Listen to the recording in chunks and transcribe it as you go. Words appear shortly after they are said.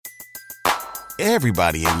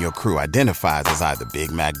Everybody in your crew identifies as either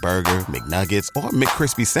Big Mac Burger, McNuggets, or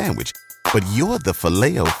McCrispy Sandwich. But you're the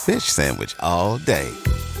Filet-O-Fish Sandwich all day.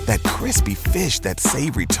 That crispy fish, that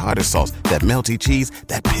savory tartar sauce, that melty cheese,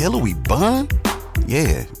 that pillowy bun.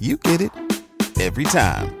 Yeah, you get it. Every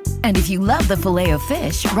time. And if you love the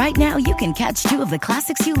Filet-O-Fish, right now you can catch two of the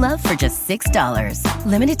classics you love for just $6.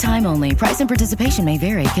 Limited time only. Price and participation may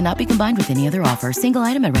vary. Cannot be combined with any other offer. Single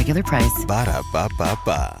item at regular price.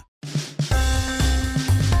 Ba-da-ba-ba-ba.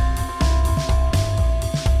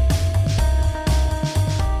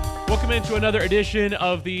 Welcome into another edition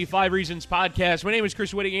of the 5 Reasons Podcast. My name is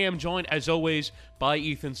Chris Whittingham, joined as always by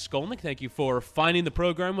Ethan Skolnick. Thank you for finding the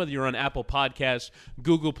program, whether you're on Apple Podcasts,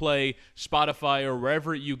 Google Play, Spotify, or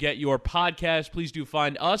wherever you get your podcast. Please do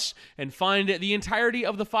find us and find the entirety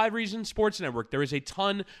of the 5 Reasons Sports Network. There is a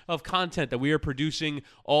ton of content that we are producing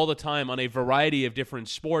all the time on a variety of different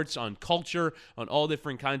sports, on culture, on all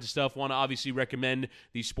different kinds of stuff. Want to obviously recommend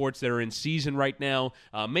the sports that are in season right now,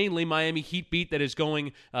 mainly Miami Heat Beat that is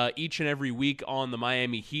going each and every week on the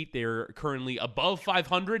Miami Heat. They're currently above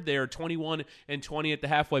 500. They are 21-20 at the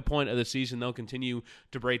halfway point of the season. They'll continue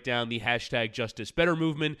to break down the hashtag Justice Better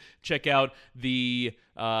movement. Check out the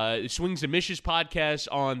Swings and Mishes podcast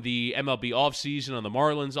on the MLB offseason, on the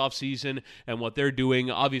Marlins offseason, and what they're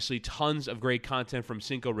doing. Obviously, tons of great content from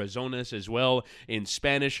Cinco Razones as well in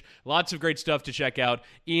Spanish. Lots of great stuff to check out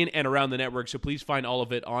in and around the network, so please find all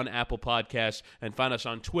of it on Apple Podcasts and find us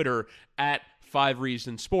on Twitter at 5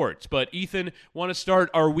 Reasons Sports. But Ethan, want to start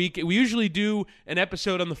our week. We usually do an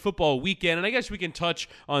episode on the football weekend, and I guess we can touch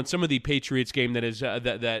on some of the Patriots game that is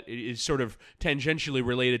that is sort of tangentially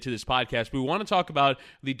related to this podcast. We want to talk about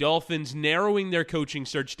the Dolphins narrowing their coaching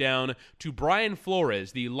search down to Brian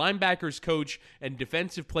Flores, the linebackers coach and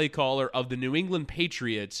defensive play caller of the New England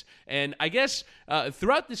Patriots. And I guess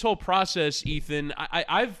throughout this whole process, Ethan,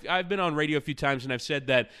 I've been on radio a few times, and I've said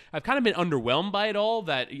that I've kind of been underwhelmed by it all,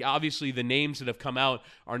 that obviously the names that have come out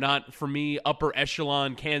are not, for me, upper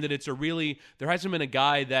echelon candidates, or really there hasn't been a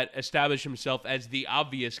guy that established himself as the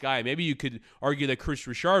obvious guy. Maybe you could argue that Chris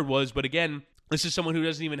Richard was, but again, this is someone who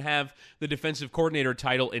doesn't even have the defensive coordinator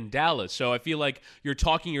title in Dallas. So I feel like you're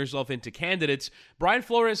talking yourself into candidates. Brian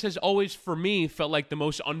Flores has always, for me, felt like the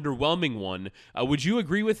most underwhelming one. Would you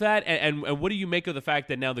agree with that? And what do you make of the fact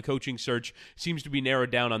that now the coaching search seems to be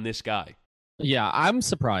narrowed down on this guy? Yeah, I'm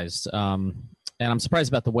surprised. And I'm surprised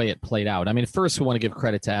about the way it played out. I mean, first we want to give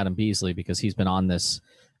credit to Adam Beasley because he's been on this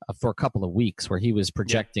for a couple of weeks where he was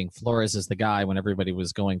projecting Flores as the guy when everybody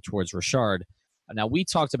was going towards Richard. Now, we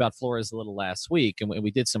talked about Flores a little last week, and we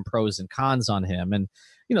did some pros and cons on him. And,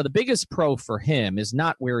 you know, the biggest pro for him is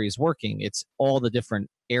not where he's working. It's all the different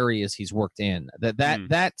areas he's worked in.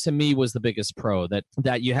 That to me was the biggest pro,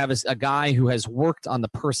 that you have a guy who has worked on the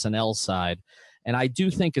personnel side. And I do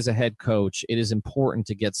think as a head coach, it is important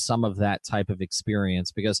to get some of that type of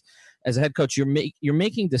experience because as a head coach, you're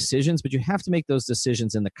making decisions, but you have to make those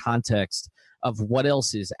decisions in the context of what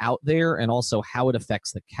else is out there and also how it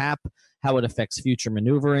affects the cap, how it affects future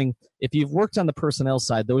maneuvering. If you've worked on the personnel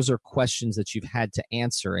side, those are questions that you've had to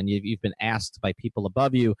answer and you've been asked by people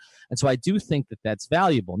above you. And so I do think that that's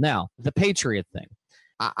valuable. Now, the Patriot thing.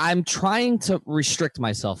 I'm trying to restrict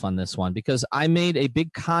myself on this one because I made a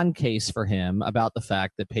big con case for him about the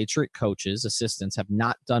fact that Patriot coaches, assistants have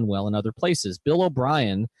not done well in other places. Bill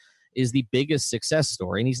O'Brien is the biggest success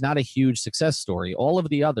story, and he's not a huge success story. All of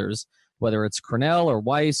the others, whether it's Cornell or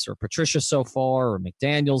Weiss or Patricia so far or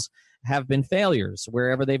McDaniels, have been failures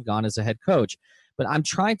wherever they've gone as a head coach. But I'm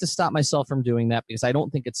trying to stop myself from doing that because I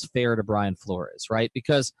don't think it's fair to Brian Flores, right?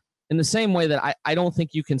 Because in the same way that I don't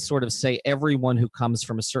think you can sort of say everyone who comes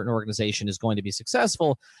from a certain organization is going to be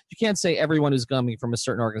successful, you can't say everyone who's coming from a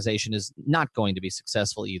certain organization is not going to be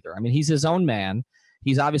successful either. I mean, he's his own man.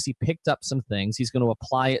 He's obviously picked up some things. He's going to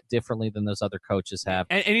apply it differently than those other coaches have.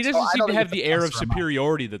 And he doesn't seem to have the air of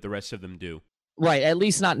superiority that the rest of them do. Right, at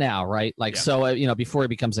least not now, right? Before he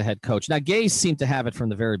becomes a head coach. Now, Gase seemed to have it from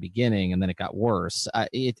the very beginning, and then it got worse.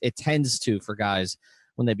 It tends to for guys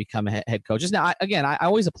when they become head coaches. Now, I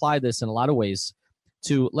always apply this in a lot of ways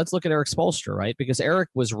to, let's look at Eric Spoelstra, right? Because Eric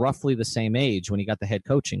was roughly the same age when he got the head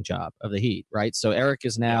coaching job of the Heat, right? So Eric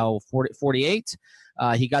is now 48.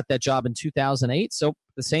 He got that job in 2008, so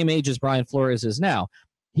the same age as Brian Flores is now.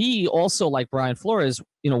 He also, like Brian Flores,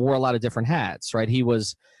 wore a lot of different hats, right? He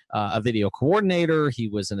was a video coordinator. He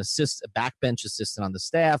was a backbench assistant on the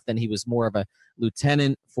staff. Then he was more of a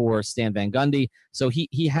lieutenant for Stan Van Gundy. So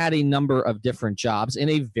he had a number of different jobs in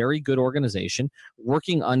a very good organization,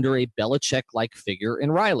 working under a Belichick-like figure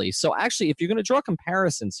in Riley. So actually, if you're going to draw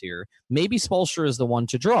comparisons here, maybe Spoelstra is the one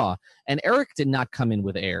to draw. And Eric did not come in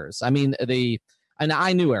with airs. I mean, and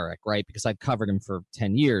I knew Eric, right, because I'd covered him for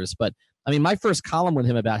 10 years. But I mean, my first column with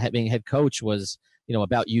him about being head coach was,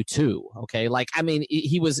 about you too. Okay. Like, I mean,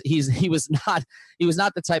 he was not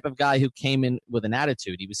the type of guy who came in with an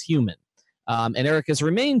attitude. He was human. And Eric has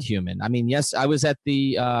remained human. I mean, yes, I was at the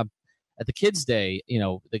kids' day,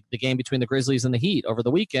 the game between the Grizzlies and the Heat over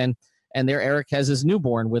the weekend, and there Eric has his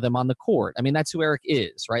newborn with him on the court. I mean, that's who Eric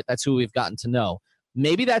is, right? That's who we've gotten to know.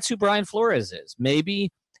 Maybe that's who Brian Flores is.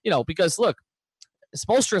 Maybe, because look,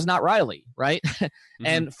 Spoelstra is not Riley, right? Mm-hmm.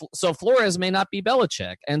 And so Flores may not be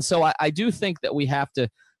Belichick. And so I do think that we have to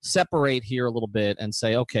separate here a little bit and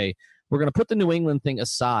say, okay, we're going to put the New England thing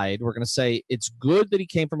aside. We're going to say it's good that he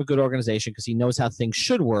came from a good organization because he knows how things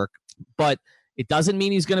should work, but it doesn't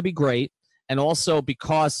mean he's going to be great. And also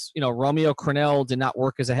because, Romeo Crennel did not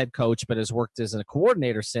work as a head coach, but has worked as a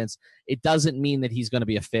coordinator since, it doesn't mean that he's going to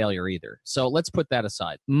be a failure either. So let's put that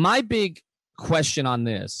aside. My big question on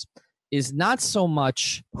this is not so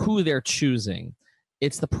much who they're choosing.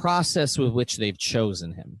 It's the process with which they've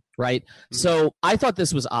chosen him, right? Mm-hmm. So I thought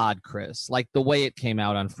this was odd, Chris, like the way it came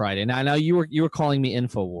out on Friday. Now I know you were calling me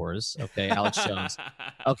InfoWars, okay, Alex Jones,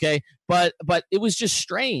 okay, but it was just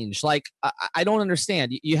strange. Like I don't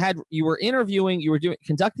understand. You were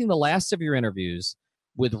conducting the last of your interviews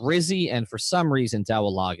with Rizzy and for some reason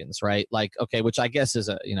Dowell Loggins, right? Like, okay, which I guess is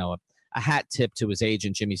a hat tip to his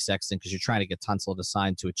agent Jimmy Sexton because you're trying to get Tunsil to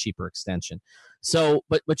sign to a cheaper extension. So,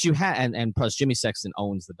 but you had and plus Jimmy Sexton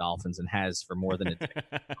owns the Dolphins and has for more than a decade.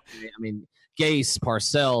 I mean, Gase,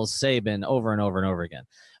 Parcells, Saban, over and over and over again.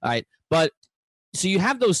 All right, but so you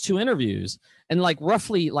have those two interviews, and like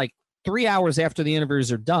roughly like 3 hours after the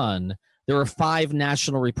interviews are done, there are 5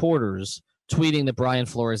 national reporters tweeting that Brian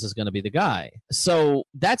Flores is going to be the guy. So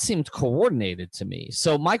that seemed coordinated to me.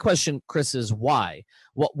 So my question, Chris, is why?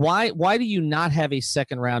 Why do you not have a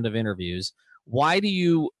second round of interviews? Why do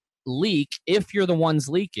you leak if you're the ones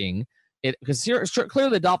leaking it? Because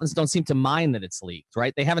clearly the Dolphins don't seem to mind that it's leaked,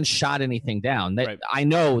 right? They haven't shot anything down. Right. I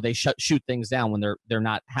know they shoot things down when they're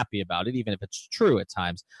not happy about it, even if it's true at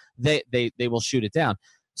times. They will shoot it down.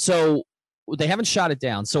 So they haven't shot it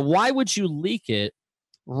down. So why would you leak it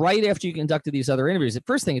right after you conducted these other interviews? The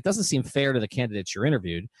first thing, it doesn't seem fair to the candidates you're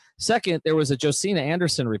interviewed. Second, there was a Josina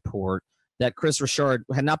Anderson report that Chris Richard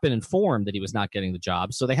had not been informed that he was not getting the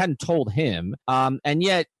job, so they hadn't told him. And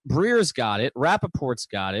yet Breer's got it, Rappaport's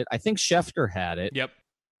got it, I think Schefter had it. Yep.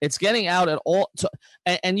 It's getting out at all,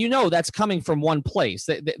 and that's coming from one place.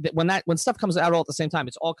 When stuff comes out all at the same time,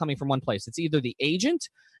 it's all coming from one place. It's either the agent,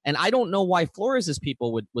 and I don't know why Flores'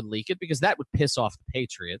 people would leak it, because that would piss off the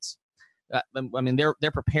Patriots. I mean,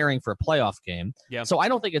 they're preparing for a playoff game. Yeah. So I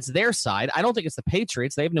don't think it's their side. I don't think it's the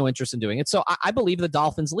Patriots. They have no interest in doing it. So I believe the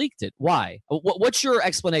Dolphins leaked it. Why? What's your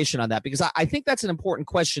explanation on that? Because I think that's an important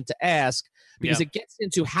question to ask, because it gets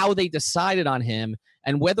into how they decided on him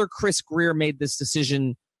and whether Chris Grier made this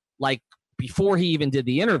decision like before he even did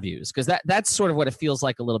the interviews, because that's sort of what it feels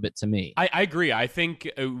like a little bit to me. I agree. I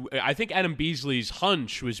think Adam Beasley's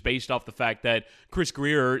hunch was based off the fact that Chris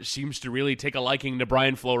Grier seems to really take a liking to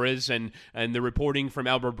Brian Flores, and the reporting from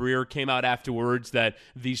Albert Breer came out afterwards that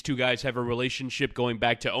these two guys have a relationship going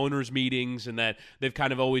back to owners' meetings, and that they've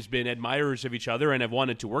kind of always been admirers of each other and have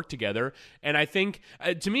wanted to work together. And I think,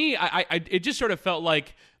 to me, it just sort of felt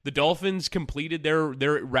like the Dolphins completed their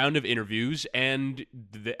round of interviews, and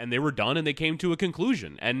they were done, and they came to a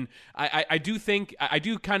conclusion. And I do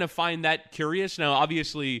kind of find that curious. Now,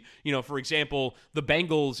 obviously, for example, the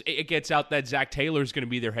Bengals, it gets out that Zach Taylor is going to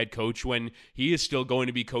be their head coach when he is still going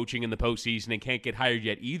to be coaching in the postseason and can't get hired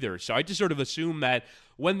yet either. So I just sort of assume that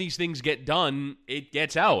when these things get done, it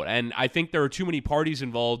gets out. And I think there are too many parties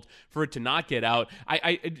involved for it to not get out.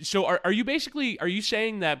 So are you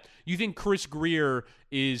saying that you think Chris Grier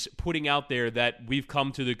is putting out there that we've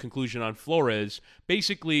come to the conclusion on Flores,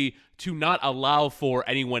 basically to not allow for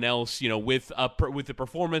anyone else, with the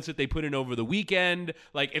performance that they put in over the weekend?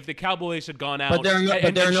 Like if the Cowboys had gone out, there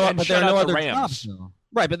are no other jobs.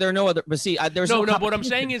 Right, but there are no other. But see, there's no. What I'm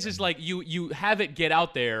saying is like you have it get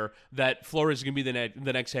out there that Flores is going to be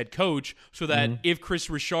the next head coach, so that if Chris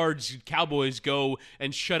Richard's Cowboys go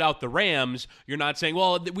and shut out the Rams, you're not saying,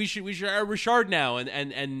 well, we should hire Richard now,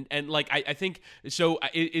 and like I think so.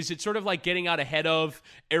 Is it sort of like getting out ahead of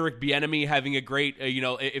Eric Bieniemy having a great,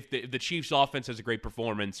 if the Chiefs' offense has a great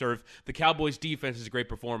performance, or if the Cowboys' defense has a great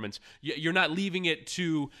performance, you're not leaving it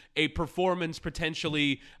to a performance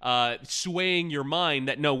potentially swaying your mind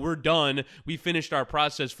that, no, we're done, we finished our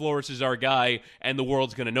process, Flores is our guy, and the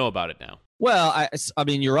world's going to know about it now. Well, I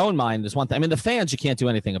mean, your own mind is one thing. I mean, the fans you can't do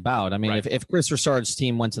anything about. I mean, Right. if Chris Richard's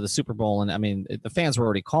team went to the Super Bowl, and I mean, the fans were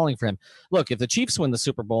already calling for him. Look, if the Chiefs win the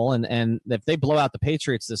Super Bowl and if they blow out the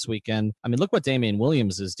Patriots this weekend, I mean, look what Damian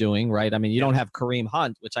Williams is doing, right? I mean, you don't have Kareem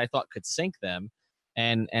Hunt, which I thought could sink them.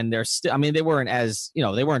 And they're still, I mean, they weren't as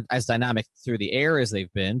dynamic through the air as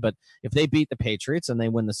they've been. But if they beat the Patriots and they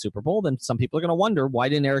win the Super Bowl, then some people are going to wonder, why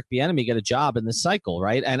didn't Eric Bieniemy get a job in this cycle,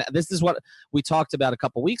 right? And this is what we talked about a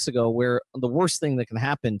couple weeks ago, where the worst thing that can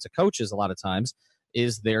happen to coaches a lot of times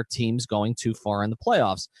is their teams going too far in the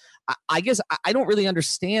playoffs. I guess I don't really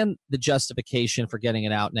understand the justification for getting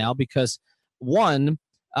it out now because, one,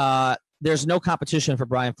 there's no competition for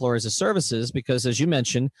Brian Flores' services because, as you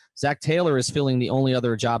mentioned, Zach Taylor is filling the only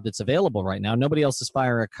other job that's available right now. Nobody else is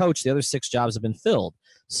firing a coach. The other 6 jobs have been filled.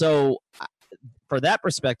 So for that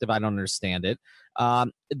perspective, I don't understand it.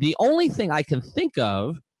 The only thing I can think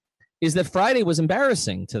of is that Friday was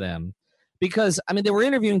embarrassing to them because, I mean, they were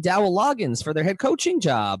interviewing Dowell Loggins for their head coaching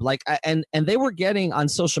job. And they were getting on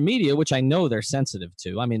social media, which I know they're sensitive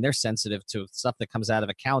to. I mean, they're sensitive to stuff that comes out of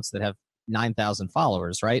accounts that have 9,000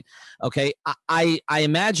 followers, right? Okay, I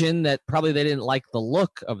imagine that probably they didn't like the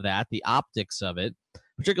look of that, the optics of it,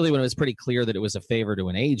 particularly when it was pretty clear that it was a favor to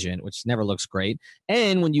an agent, which never looks great.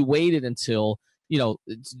 And when you waited until, to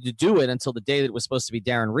do it until the day that it was supposed to be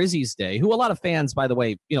Darren Rizzi's day, who a lot of fans, by the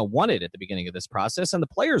way, wanted at the beginning of this process, and the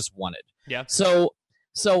players wanted. Yeah.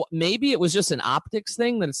 So maybe it was just an optics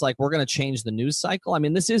thing that it's like, we're going to change the news cycle. I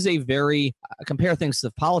mean, this is a very, compare things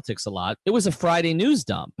to politics a lot. It was a Friday news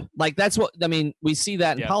dump. Like, that's what, I mean, we see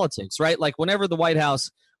that in politics, right? Like, whenever the White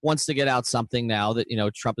House wants to get out something now that,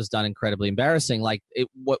 Trump has done incredibly embarrassing, like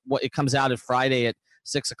it comes out at Friday at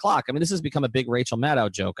 6 o'clock. I mean, this has become a big Rachel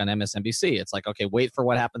Maddow joke on MSNBC. It's like, okay, wait for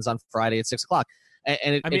what happens on Friday at 6 o'clock.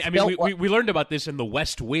 And we learned about this in The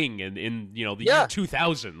West Wing in the year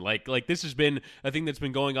 2000. Like this has been a thing that's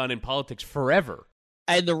been going on in politics forever.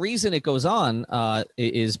 And the reason it goes on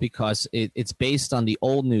is because it's based on the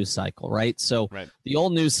old news cycle, right? So The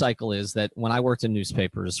old news cycle is that when I worked in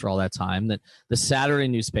newspapers for all that time, that the Saturday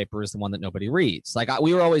newspaper is the one that nobody reads. Like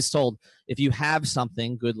we were always told, if you have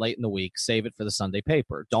something good late in the week, save it for the Sunday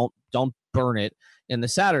paper. Don't burn it in the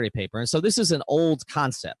Saturday paper. And so this is an old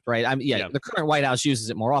concept, right? I mean, the current White House uses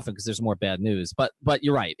it more often because there's more bad news. But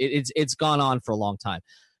you're right, it's gone on for a long time,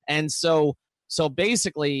 and so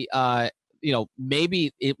basically.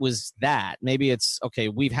 Maybe it was that. Maybe it's, okay,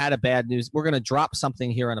 we've had a bad news. We're going to drop something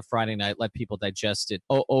here on a Friday night, let people digest it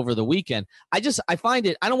over the weekend. I find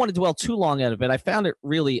it, I don't want to dwell too long out of it. I found it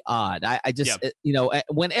really odd.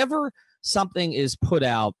 Whenever something is put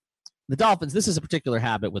out, the Dolphins, this is a particular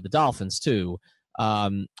habit with the Dolphins too,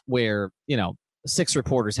 where, 6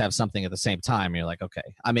 reporters have something at the same time. You're like, okay.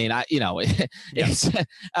 I mean, it's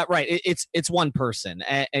right. It's one person,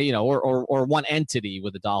 or one entity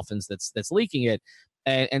with the Dolphins that's leaking it,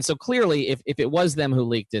 and so clearly, if it was them who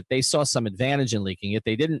leaked it, they saw some advantage in leaking it.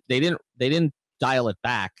 They didn't dial it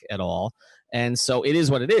back at all, and so it is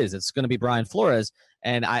what it is. It's going to be Brian Flores,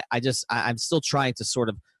 and I'm still trying to sort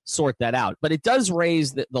of sort that out. But it does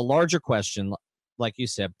raise the larger question, like you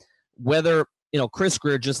said, whether Chris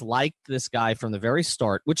Grier just liked this guy from the very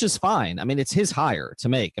start, which is fine. I mean, it's his hire to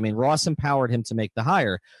make. I mean, Ross empowered him to make the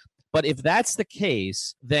hire. But if that's the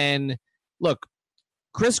case, then look,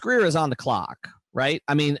 Chris Grier is on the clock, right?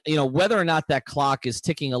 I mean, whether or not that clock is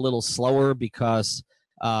ticking a little slower because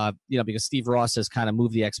Steve Ross has kind of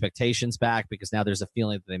moved the expectations back, because now there's a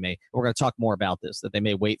feeling that we're going to talk more about this, that they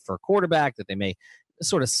may wait for a quarterback, that they may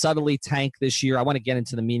sort of subtly tank this year. I want to get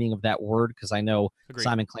into the meaning of that word because I know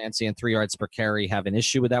Simon Clancy and 3 yards per carry have an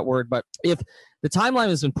issue with that word. But if the timeline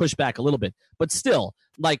has been pushed back a little bit, but still,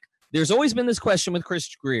 like, there's always been this question with Chris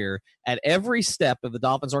Grier at every step of the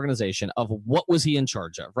Dolphins organization of what was he in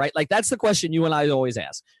charge of, right? Like, that's the question you and I always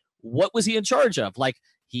ask. What was he in charge of? Like,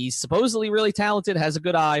 he's supposedly really talented, has a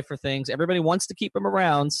good eye for things. Everybody wants to keep him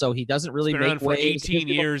around, so he doesn't really make waves. For 18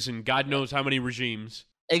 years and God knows how many regimes.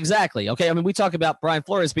 Exactly. Okay. I mean, we talk about Brian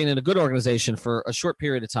Flores being in a good organization for a short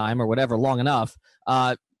period of time or whatever, long enough.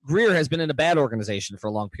 Grier has been in a bad organization for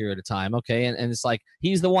a long period of time. Okay. And it's like,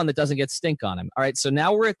 he's the one that doesn't get stink on him. All right. So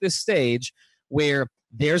now we're at this stage where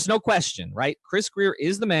there's no question, right? Chris Grier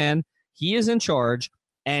is the man. He is in charge.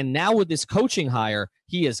 And now with this coaching hire,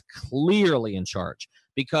 he is clearly in charge,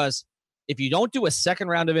 because if you don't do a second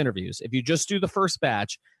round of interviews, if you just do the first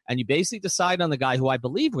batch, and you basically decide on the guy who I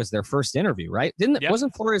believe was their first interview, right?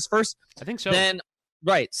 Wasn't Flores first? I think so. Then,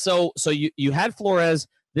 right. So you had Flores.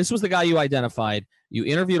 This was the guy you identified. You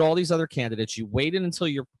interviewed all these other candidates. You waited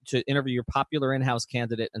to interview your popular in-house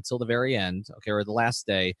candidate until the very end, okay, or the last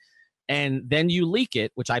day. and then you leak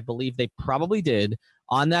it, which I believe they probably did,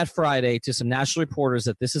 on that Friday to some national reporters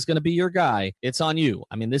that this is going to be your guy, it's on you.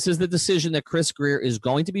 I mean, this is the decision that Chris Greer is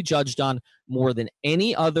going to be judged on more than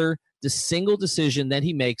any other single decision that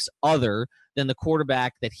he makes other than the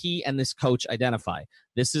quarterback that he and this coach identify.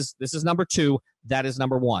 This is number two. That is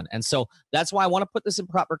number one. And so that's why I want to put this in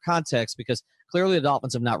proper context, because clearly the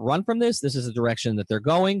Dolphins have not run from this. This is the direction that they're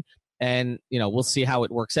going. And, we'll see how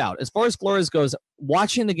it works out. As far as Flores goes,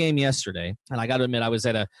 watching the game yesterday, and I got to admit, I was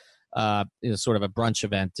at a sort of a brunch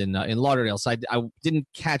event in Lauderdale, so I didn't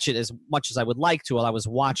catch it as much as I would like to while I was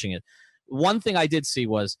watching it. One thing I did see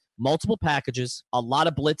was multiple packages, a lot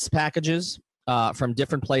of blitz packages from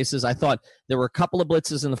different places. I thought there were a couple of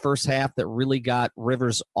blitzes in the first half that really got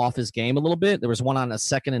Rivers off his game a little bit. There was one on a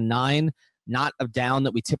 2nd and 9, not a down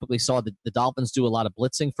that we typically saw the Dolphins do a lot of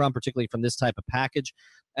blitzing from, particularly from this type of package.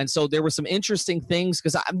 And so there were some interesting things,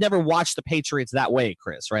 because I've never watched the Patriots that way,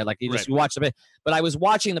 Chris, right? Like you watch the, but I was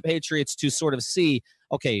watching the Patriots to sort of see,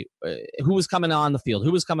 okay, who was coming on the field,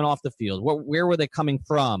 who was coming off the field, where were they coming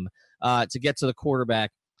from to get to the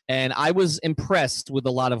quarterback. And I was impressed with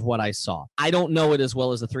a lot of what I saw. I don't know it as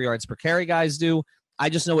well as the 3 yards per carry guys do. I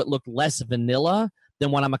just know it looked less vanilla than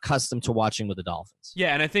what I'm accustomed to watching with the Dolphins.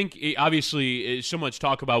 Yeah, and I think obviously so much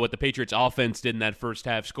talk about what the Patriots offense did in that first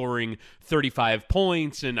half, scoring 35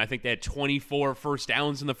 points, and I think they had 24 first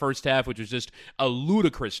downs in the first half, which was just a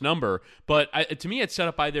ludicrous number. But to me, it's set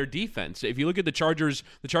up by their defense. If you look at the Chargers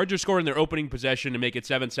scored in their opening possession to make it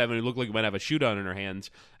 7-7. It looked like it might have a shootout in their hands.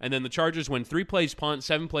 And then the Chargers went 3 plays punt,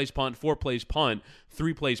 7 plays punt, 4 plays punt,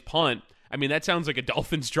 3 plays punt. I mean, that sounds like a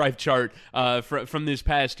Dolphins drive chart from this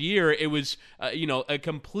past year. It was, a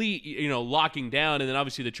complete, locking down. And then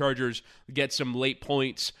obviously the Chargers get some late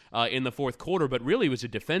points in the fourth quarter. But really it was a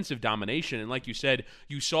defensive domination. And like you said,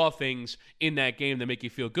 you saw things in that game that make you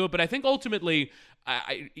feel good. But I think ultimately,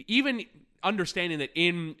 even understanding that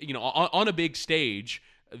on a big stage,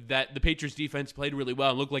 that the Patriots defense played really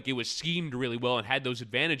well and looked like it was schemed really well and had those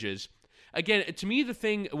advantages. Again, to me, the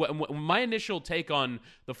thing, my initial take on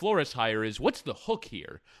the Flores hire is, what's the hook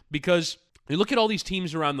here? Because you look at all these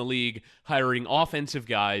teams around the league hiring offensive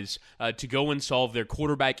guys to go and solve their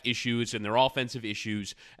quarterback issues and their offensive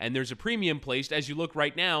issues, and there's a premium placed. As you look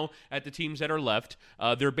right now at the teams that are left,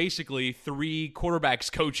 they're basically 3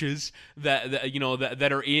 quarterbacks coaches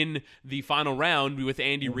that are in the final round with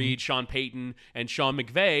Andy Reid, Sean Payton, and Sean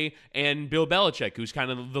McVay, and Bill Belichick, who's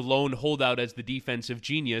kind of the lone holdout as the defensive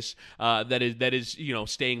genius that is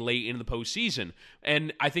staying late in the postseason.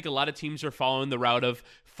 And I think a lot of teams are following the route of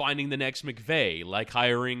finding the next McVay, like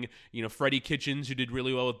hiring, Freddie Kitchens, who did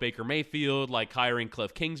really well with Baker Mayfield, like hiring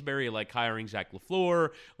Cliff Kingsbury, like hiring Zach LaFleur,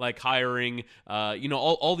 like hiring,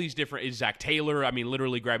 all these different, Zach Taylor,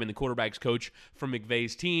 literally grabbing the quarterback's coach from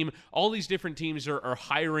McVay's team. All these different teams are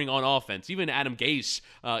hiring on offense. Even Adam Gase,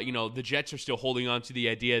 the Jets are still holding on to the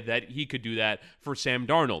idea that he could do that for Sam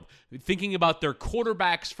Darnold. Thinking about their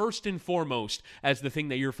quarterbacks first and foremost as the thing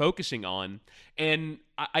that you're focusing on. And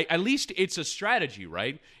at least it's a strategy,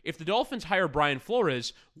 right? If the Dolphins hire Brian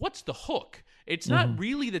Flores, what's the hook? It's not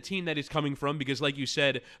really the team that he's coming from, because like you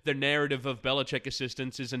said, the narrative of Belichick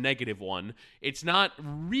assistants is a negative one. It's not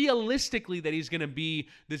realistically that he's going to be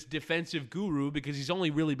this defensive guru, because he's only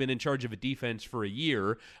really been in charge of a defense for a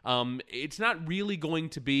year. It's not really going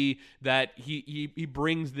to be that he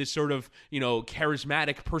brings this sort of,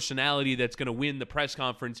 charismatic personality that's going to win the press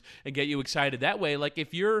conference and get you excited that way. Like,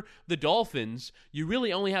 if you're the Dolphins, you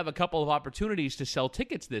really only have a couple of opportunities to sell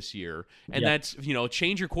tickets this year. And that's,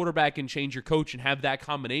 change your quarterback and change your coach, and have that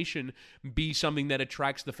combination be something that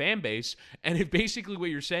attracts the fan base. And if basically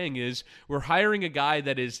what you're saying is, we're hiring a guy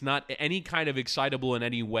that is not any kind of excitable in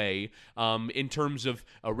any way, in terms of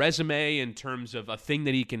a resume, in terms of a thing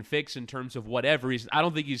that he can fix, in terms of whatever. I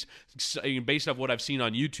don't think he's, based off what I've seen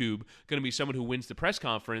on YouTube, going to be someone who wins the press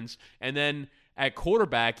conference. And then at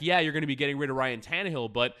quarterback, you're going to be getting rid of Ryan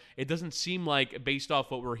Tannehill, but it doesn't seem like, based off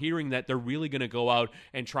what we're hearing, that they're really going to go out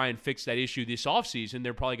and try and fix that issue this offseason.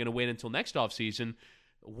 They're probably going to wait until next offseason.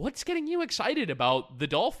 What's getting you excited about the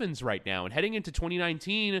Dolphins right now? And heading into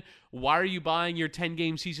 2019, why are you buying your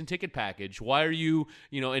 10-game season ticket package? Why are you,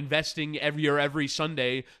 investing every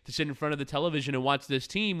Sunday to sit in front of the television and watch this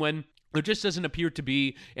team when there just doesn't appear to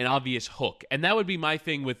be an obvious hook? And that would be my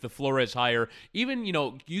thing with the Flores hire. Even,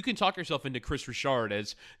 you can talk yourself into Chris Richard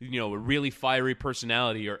as, a really fiery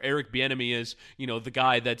personality, or Eric Bieniemy as, the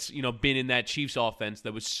guy that's, been in that Chiefs offense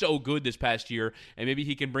that was so good this past year, and maybe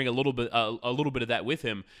he can bring a little bit of that with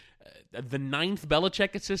him. the ninth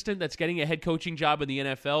Belichick assistant that's getting a head coaching job in the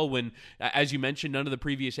NFL when, as you mentioned, none of the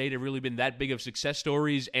previous 8 have really been that big of success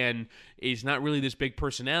stories, and he's not really this big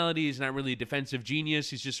personality. He's not really a defensive genius.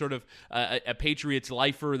 He's just sort of a Patriots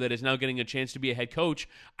lifer that is now getting a chance to be a head coach.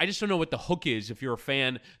 I just don't know what the hook is if you're a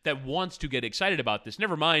fan that wants to get excited about this.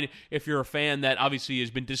 Never mind if you're a fan that obviously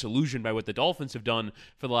has been disillusioned by what the Dolphins have done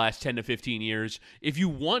for the last 10 to 15 years. If you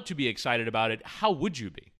want to be excited about it, how would you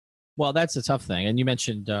be? Well, that's a tough thing. And you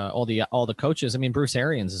mentioned all the coaches. I mean, Bruce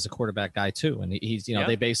Arians is a quarterback guy too, and he's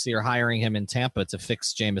they basically are hiring him in Tampa to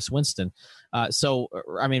fix Jameis Winston. So,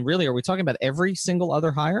 I mean, really, are we talking about every single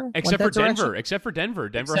other hire except for Denver? Except for Denver.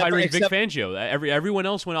 Denver hiring Vic Fangio. Everyone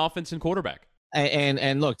else went offense and quarterback.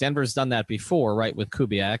 And look, Denver's done that before, right, with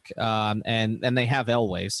Kubiak, and they have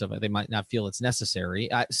Elway, so they might not feel it's necessary.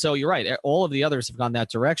 So you're right. All of the others have gone that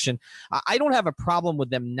direction. I don't have a problem with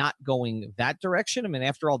them not going that direction. I mean,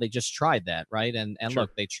 after all, they just tried that, right? And sure.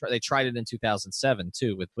 Look, they tried it in 2007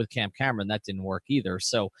 too with Cam Cameron. That didn't work either.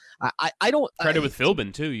 So I don't tried it with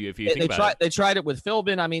Philbin too. If you think about it, they tried it with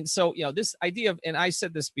Philbin. I mean, so this idea of, and I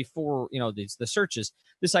said this before, the searches.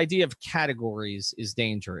 This idea of categories is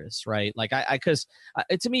dangerous, right? Like because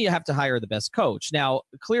to me, you have to hire the best coach. Now,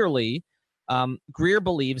 clearly, Greer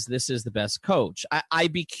believes this is the best coach.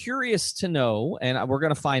 I'd be curious to know, and we're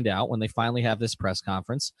going to find out when they finally have this press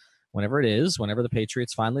conference, whenever it is, whenever the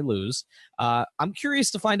Patriots finally lose. I'm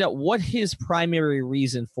curious to find out what his primary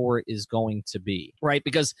reason for it is going to be, right?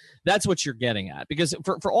 Because that's what you're getting at. Because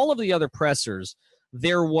for all of the other pressers,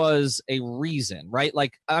 there was a reason, right?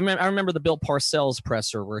 Like I remember the Bill Parcells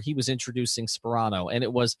presser where he was introducing Sperano, and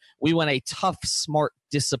it was, we want a tough, smart,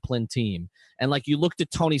 disciplined team. And like you looked at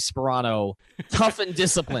Tony Sperano, tough and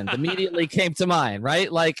disciplined immediately came to mind, right?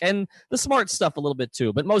 Like, and the smart stuff a little bit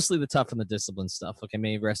too, but mostly the tough and the disciplined stuff. Okay,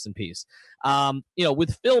 may he rest in peace.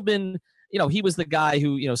 With Philbin, he was the guy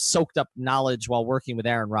who, soaked up knowledge while working with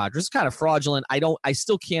Aaron Rodgers. It's kind of fraudulent. I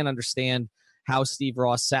still can't understand how Steve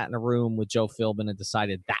Ross sat in a room with Joe Philbin and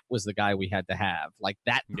decided that was the guy we had to have, like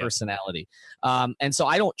that personality. And so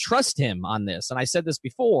I don't trust him on this. And I said this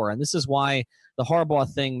before, and this is why the Harbaugh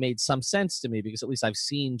thing made some sense to me, because at least I've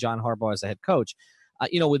seen John Harbaugh as a head coach.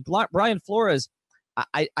 With Brian Flores,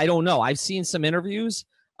 I don't know. I've seen some interviews.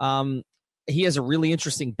 He has a really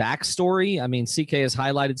interesting backstory. I mean, CK has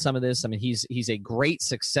highlighted some of this. I mean, he's a great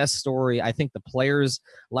success story. I think a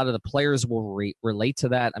lot of the players will relate to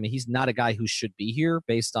that. I mean, he's not a guy who should be here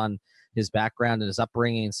based on his background and his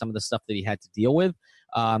upbringing and some of the stuff that he had to deal with.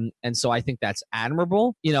 And so I think that's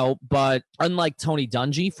admirable, but unlike Tony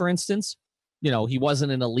Dungy, for instance, he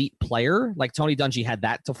wasn't an elite player. Like Tony Dungy had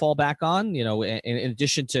that to fall back on, in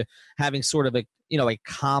addition to having sort of a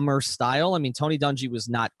calmer style. I mean, Tony Dungy was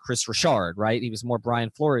not Chris Richard, right? He was more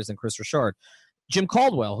Brian Flores than Chris Richard. Jim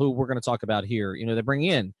Caldwell, who we're going to talk about here, they bring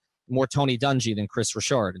in more Tony Dungy than Chris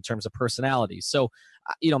Richard in terms of personality. So,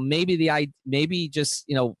 maybe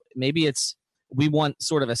it's, we want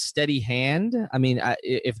sort of a steady hand. I mean,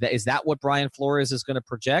 is that what Brian Flores is going to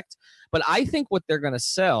project? But I think what they're going to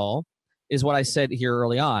sell is what I said here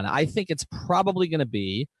early on. I think it's probably going to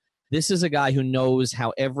be, this is a guy who knows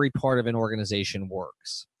how every part of an organization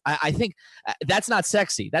works. I think that's not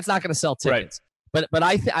sexy. That's not going to sell tickets. Right. But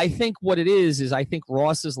I think what it is I think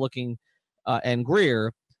Ross is looking and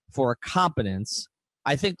Greer for a competence.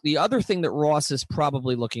 I think the other thing that Ross is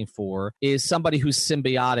probably looking for is somebody who's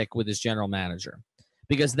symbiotic with his general manager,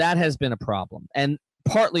 because that has been a problem. And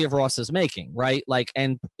partly of Ross's making, right? Like,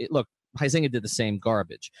 and look, Huizinga did the same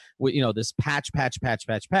garbage. This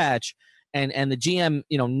patch. And the GM,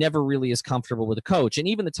 never really is comfortable with the coach. And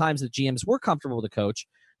even the times that GMs were comfortable with the coach,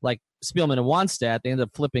 like Spielman and Wannstedt, they ended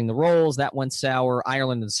up flipping the roles. That went sour.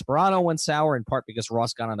 Ireland and Sperano went sour, in part because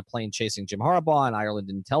Ross got on a plane chasing Jim Harbaugh, and Ireland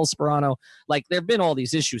didn't tell Sperano. Like, there have been all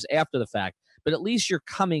these issues after the fact. But at least you're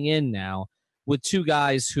coming in now with two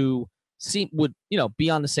guys who would be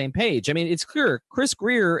on the same page. I mean, it's clear Chris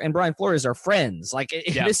Greer and Brian Flores are friends. Like,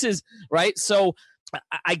 this is right. So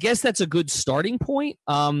I guess that's a good starting point.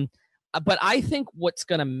 But I think what's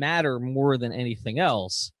going to matter more than anything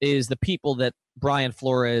else is the people that Brian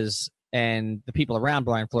Flores and the people around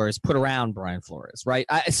Brian Flores put around Brian Flores, right?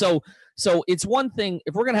 So it's one thing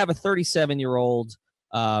if we're going to have a 37-year-old,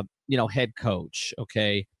 head coach,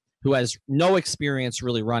 okay, who has no experience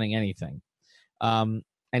really running anything, and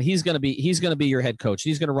he's going to be your head coach.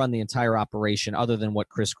 He's going to run the entire operation other than what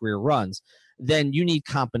Chris Greer runs. Then you need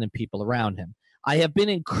competent people around him. I have been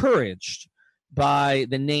encouraged by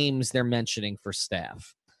the names they're mentioning for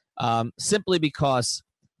staff, simply because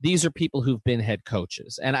these are people who've been head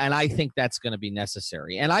coaches. And I think that's going to be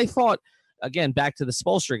necessary. And I thought, again, back to the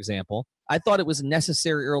Spoelstra example, I thought it was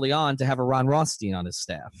necessary early on to have a Ron Rothstein on his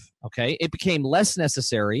staff. Okay. It became less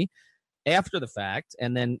necessary after the fact.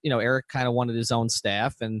 And then, Eric kind of wanted his own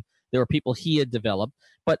staff, and there were people he had developed.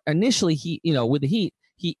 But initially, with the Heat,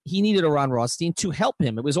 he needed a Ron Rothstein to help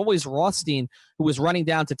him. It was always Rothstein who was running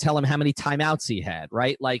down to tell him how many timeouts he had,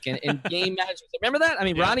 right? Like in game management. Remember that? I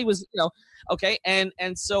mean, yeah. Ronnie was, okay. And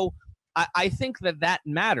so I think that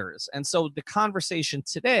matters. And so the conversation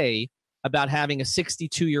today about having a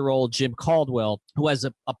 62-year-old Jim Caldwell who has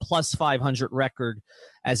a plus 500 record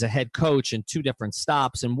as a head coach and 2 different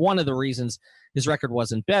stops. And one of the reasons his record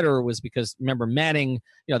wasn't better was because, remember, Manning,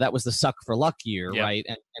 that was the suck for luck year, yeah. Right?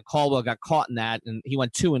 And Caldwell got caught in that, and he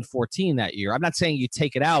went 2-14 that year. I'm not saying you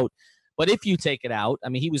take it out, but if you take it out, I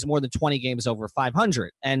mean, he was more than 20 games over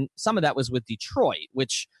 500. And some of that was with Detroit,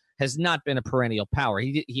 which has not been a perennial power.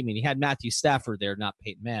 He had Matthew Stafford there, not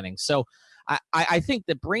Peyton Manning. So I think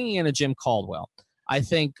that bringing in a Jim Caldwell, I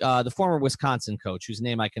think the former Wisconsin coach, whose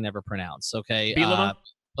name I can never pronounce, okay?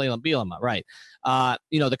 Bielema, right.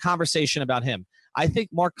 The conversation about him. I think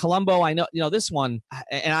Mark Colombo, I know, this one,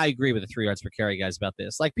 and I agree with the 3 yards per carry guys about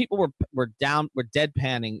this. Like, people were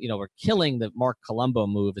deadpanning, we're killing the Mark Colombo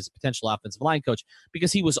move as a potential offensive line coach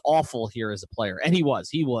because he was awful here as a player. And he was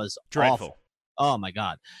dreadful. Awful. Oh my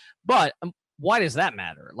God. But why does that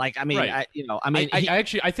matter? Like, I mean, right.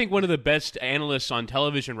 I think one of the best analysts on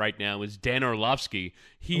television right now is Dan Orlovsky.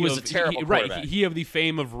 He was a terrible quarterback. Right. He of the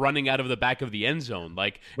fame of running out of the back of the end zone.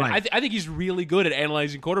 Like, right. I think he's really good at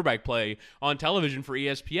analyzing quarterback play on television for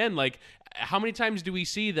ESPN. Like, how many times do we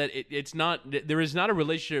see that there is not a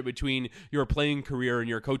relationship between your playing career and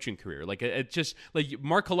your coaching career? Like, it's just like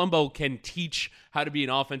Mark Colombo can teach how to be an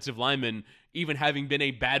offensive lineman, even having been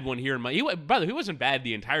a bad one here in Miami. By the way, he wasn't bad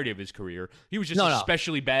the entirety of his career. He was just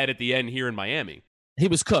especially bad at the end here in Miami. He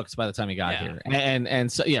was cooked by the time he got here. And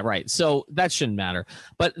so, yeah, right. So that shouldn't matter.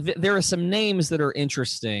 But there are some names that are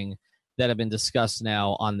interesting that have been discussed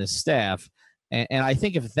now on this staff. And I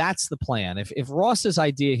think if that's the plan, if Ross's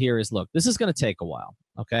idea here is, look, this is going to take a while,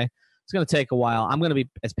 okay? It's going to take a while. I'm going to be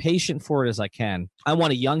as patient for it as I can. I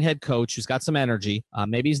want a young head coach who's got some energy.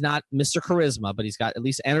 Maybe he's not Mr. Charisma, but he's got at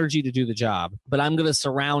least energy to do the job. But I'm going to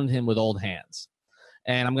surround him with old hands.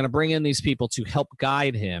 And I'm going to bring in these people to help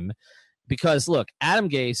guide him because, look, Adam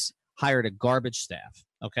Gase hired a garbage staff,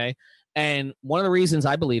 okay? And one of the reasons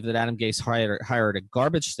I believe that Adam Gase hired a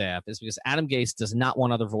garbage staff is because Adam Gase does not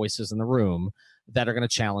want other voices in the room that are going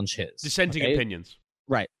to challenge his. Dissenting opinions.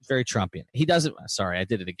 Right. Very Trumpian. He doesn't. Sorry, I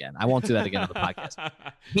did it again. I won't do that again on the podcast.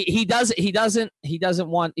 He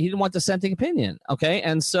didn't want dissenting opinion. Okay.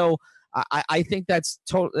 And so I think that's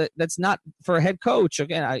not for a head coach.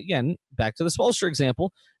 Again, back to the Spoelstra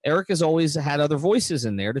example, Eric has always had other voices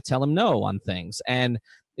in there to tell him no on things. And,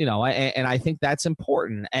 I think that's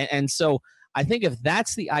important. And so I think if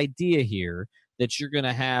that's the idea here, that you're going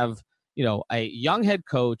to have, a young head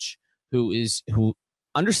coach who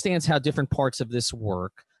understands how different parts of this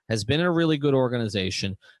work, has been in a really good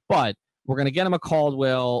organization, but we're going to get him a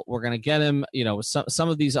Caldwell. We're going to get him, some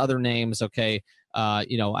of these other names. Okay.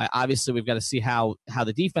 Obviously we've got to see how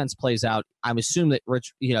the defense plays out. I'm assuming that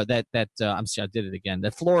I did it again,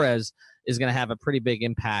 that Flores is going to have a pretty big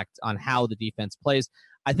impact on how the defense plays.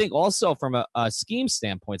 I think also from a scheme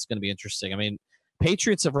standpoint, it's going to be interesting. I mean,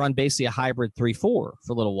 Patriots have run basically a hybrid 3-4 for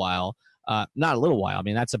a little while. Not a little while. I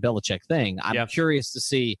mean, that's a Belichick thing. I'm curious to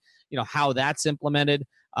see, how that's implemented.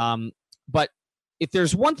 But if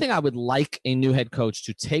there's one thing I would like a new head coach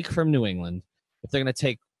to take from New England, if they're going to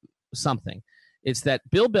take something, it's that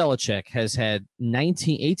Bill Belichick has had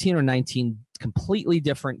 18 or 19 completely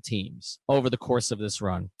different teams over the course of this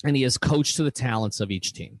run, and he has coached to the talents of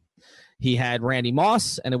each team. He had Randy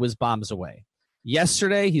Moss, and it was bombs away.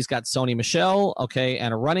 Yesterday, he's got Sony Michel, okay,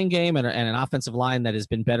 and a running game and an offensive line that has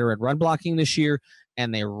been better at run blocking this year,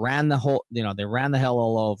 and they ran the hell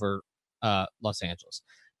all over Los Angeles.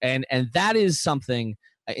 And that is something,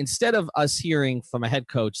 instead of us hearing from a head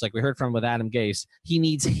coach like we heard from with Adam Gase, he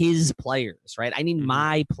needs his players, right? I need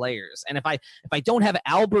my players. And if I don't have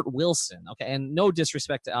Albert Wilson, okay, and no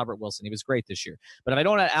disrespect to Albert Wilson, he was great this year, but if I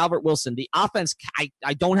don't have Albert Wilson, the offense,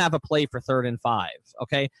 I don't have a play for 3rd and 5,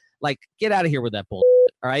 okay? Like, get out of here with that bullshit,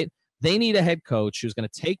 all right? They need a head coach who's going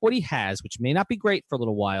to take what he has, which may not be great for a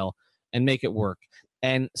little while, and make it work.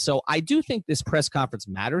 And so I do think this press conference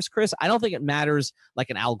matters, Chris. I don't think it matters like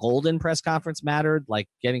an Al Golden press conference mattered, like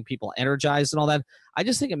getting people energized and all that. I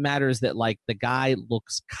just think it matters that, like, the guy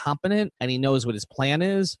looks competent and he knows what his plan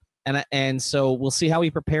is. And so we'll see how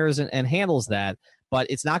he prepares and handles that. But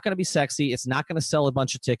it's not going to be sexy. It's not going to sell a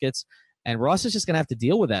bunch of tickets. And Ross is just going to have to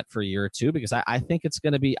deal with that for a year or two because I think it's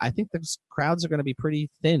going to be, I think those crowds are going to be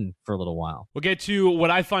pretty thin for a little while. We'll get to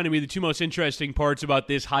what I find to be the two most interesting parts about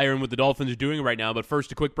this hire and what the Dolphins are doing right now. But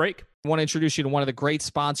first, a quick break. I want to introduce you to one of the great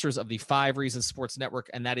sponsors of the 5 Reasons Sports Network,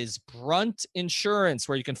 and that is Brunt Insurance,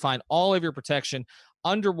 where you can find all of your protection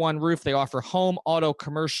under one roof. They offer home, auto,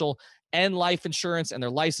 commercial, and life insurance, and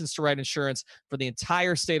they're licensed to write insurance for the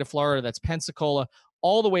entire state of Florida. That's Pensacola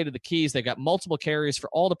all the way to the Keys. They've got multiple carriers for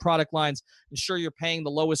all the product lines. Ensure you're paying the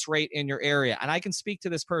lowest rate in your area. And I can speak to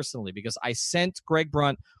this personally because I sent Greg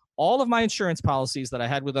Brunt all of my insurance policies that I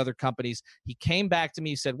had with other companies. He came back to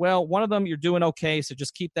me, said, well, one of them you're doing okay, so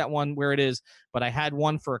just keep that one where it is. But I had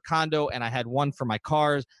one for a condo and I had one for my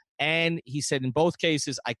cars. And he said in both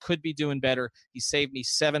cases, I could be doing better. He saved me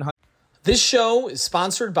 $700. This show is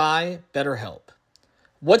sponsored by BetterHelp.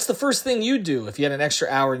 What's the first thing you'd do if you had an extra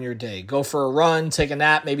hour in your day? Go for a run, take a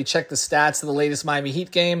nap, maybe check the stats of the latest Miami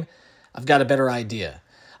Heat game? I've got a better idea.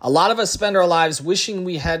 A lot of us spend our lives wishing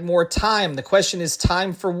we had more time. The question is,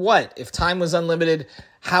 time for what? If time was unlimited,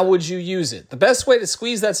 how would you use it? The best way to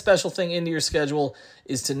squeeze that special thing into your schedule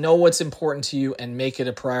is to know what's important to you and make it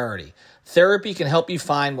a priority. Therapy can help you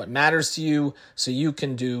find what matters to you so you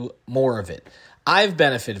can do more of it. I've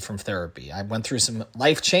benefited from therapy. I went through some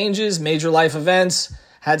life changes, major life events,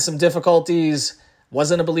 had some difficulties,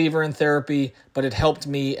 wasn't a believer in therapy, but it helped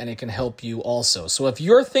me and it can help you also. So if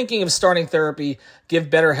you're thinking of starting therapy,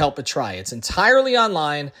 give BetterHelp a try. It's entirely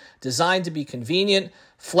online, designed to be convenient,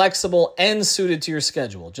 flexible, and suited to your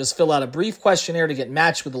schedule. Just fill out a brief questionnaire to get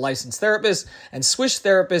matched with a licensed therapist and switch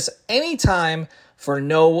therapists anytime for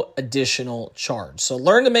no additional charge. So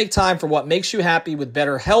learn to make time for what makes you happy with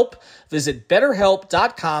BetterHelp. Visit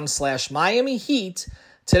BetterHelp.com/Miami Heat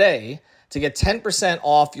today to get 10%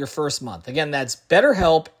 off your first month. Again, that's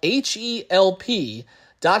BetterHelp,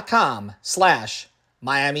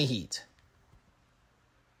 HELP.com/Miami Heat.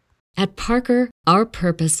 At Parker, our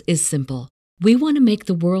purpose is simple. We want to make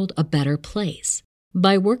the world a better place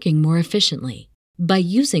by working more efficiently, by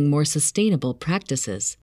using more sustainable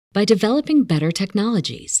practices, by developing better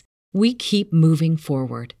technologies. We keep moving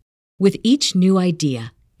forward. With each new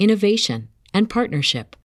idea, innovation, and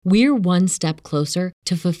partnership, we're one step closer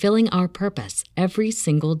to fulfilling our purpose every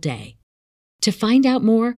single day. To find out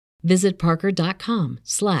more, visit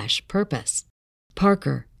parker.com/purpose.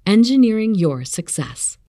 Parker, engineering your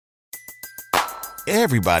success.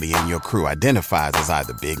 Everybody in your crew identifies as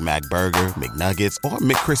either Big Mac Burger, McNuggets, or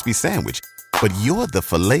McCrispy Sandwich. But you're the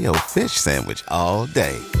Filet-O-Fish Sandwich all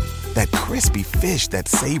day. That crispy fish, that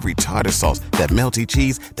savory tartar sauce, that melty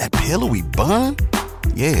cheese, that pillowy bun.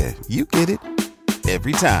 Yeah, you get it.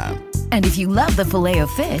 Every time. And if you love the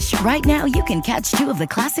Filet-O-Fish, right now you can catch 2 of the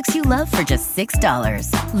classics you love for just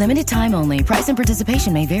 $6. Limited time only. Price and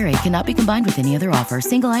participation may vary. Cannot be combined with any other offer.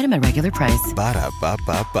 Single item at regular price.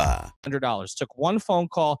 Ba-da-ba-ba-ba. $100. Took one phone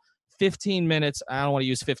call, 15 minutes. I don't want to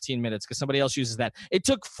use 15 minutes because somebody else uses that. It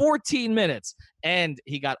took 14 minutes, and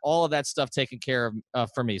he got all of that stuff taken care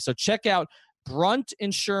of for me. So check out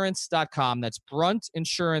bruntinsurance.com. That's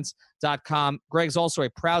bruntinsurance.com. Greg's also a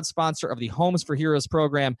proud sponsor of the Homes for Heroes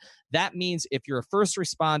program. That means if you're a first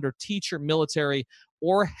responder, teacher, military,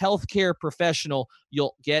 or healthcare professional,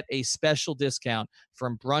 you'll get a special discount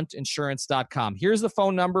from bruntinsurance.com. Here's the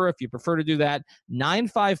phone number if you prefer to do that,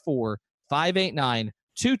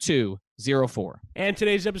 954-589-2204. And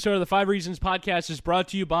today's episode of the 5 Reasons podcast is brought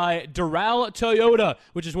to you by Doral Toyota,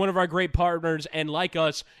 which is one of our great partners, and like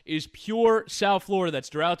us, is pure South Florida. That's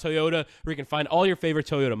Doral Toyota, where you can find all your favorite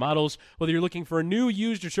Toyota models. Whether you're looking for a new,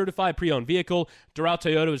 used, or certified pre-owned vehicle, Doral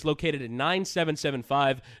Toyota is located at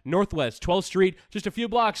 9775 Northwest 12th Street, just a few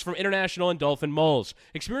blocks from International and Dolphin Malls.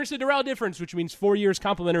 Experience the Doral difference, which means 4 years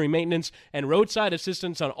complimentary maintenance and roadside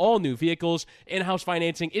assistance on all new vehicles. In-house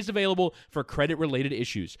financing is available for credit-related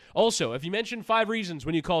issues. Also, if you mention 5 Reasons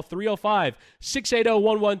when you call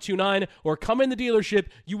 305-680-1129 or come in the dealership,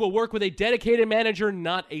 you will work with a dedicated manager,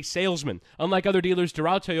 not a salesman. Unlike other dealers,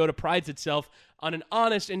 Doral Toyota prides itself on an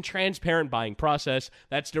honest and transparent buying process.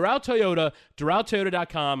 That's Doral Toyota,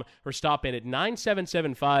 DoralToyota.com, or stop in at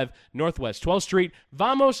 9775 Northwest 12th Street.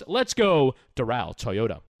 Vamos, let's go, Doral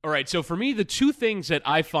Toyota. All right, so for me, the 2 things that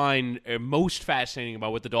I find most fascinating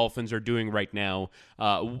about what the Dolphins are doing right now,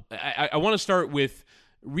 I want to start with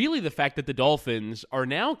really the fact that the Dolphins are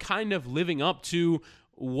now kind of living up to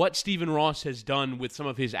what Stephen Ross has done with some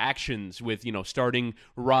of his actions with, starting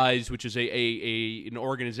Rise, which is an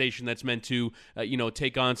organization that's meant to,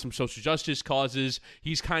 take on some social justice causes.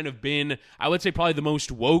 He's kind of been, I would say, probably the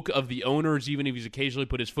most woke of the owners, even if he's occasionally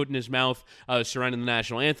put his foot in his mouth surrounding the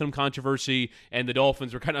national anthem controversy, and the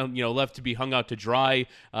Dolphins were kind of, left to be hung out to dry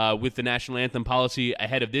with the national anthem policy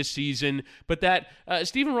ahead of this season. But that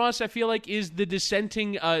Stephen Ross, I feel like, is the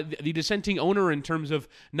dissenting owner in terms of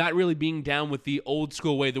not really being down with the old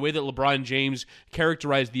school way, the way that LeBron James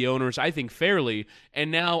characterized the owners, I think, fairly,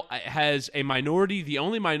 and now has a minority, the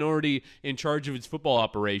only minority in charge of its football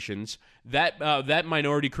operations. That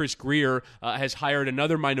minority, Chris Greer, has hired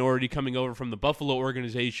another minority coming over from the Buffalo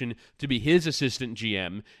organization to be his assistant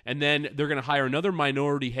GM, and then they're going to hire another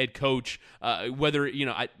minority head coach.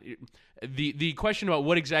 The question about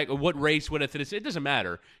what race, what ethnicity, it doesn't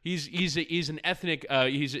matter. He's an ethnic.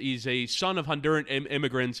 He's a son of Honduran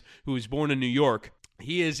immigrants who was born in New York.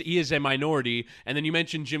 He is a minority, and then you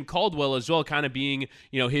mentioned Jim Caldwell as well, kind of being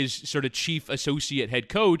his sort of chief associate head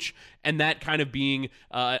coach, and that kind of being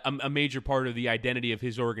a major part of the identity of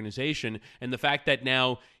his organization, and the fact that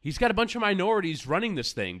now he's got a bunch of minorities running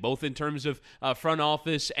this thing, both in terms of front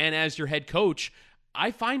office and as your head coach. I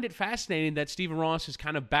find it fascinating that Stephen Ross has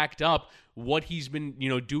kind of backed up what he's been,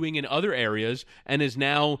 doing in other areas, and is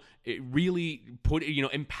now really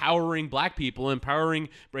empowering black people, empowering,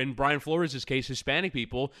 in Brian Flores' case, Hispanic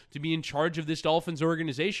people, to be in charge of this Dolphins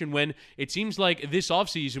organization, when it seems like this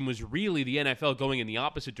offseason was really the NFL going in the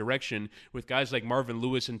opposite direction, with guys like Marvin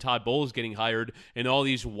Lewis and Todd Bowles getting hired, and all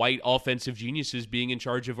these white offensive geniuses being in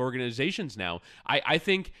charge of organizations now. I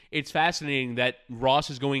think it's fascinating that Ross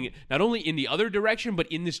is going not only in the other direction, but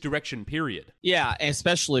in this direction, period. Yeah,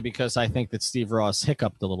 especially because I think that Steve Ross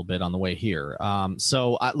hiccuped a little bit on the way here.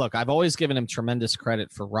 Look, I've always given him tremendous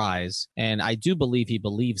credit for Rise, and I do believe he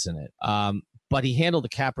believes in it. But he handled the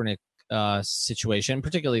Kaepernick situation,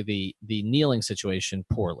 particularly the kneeling situation,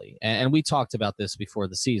 poorly. And we talked about this before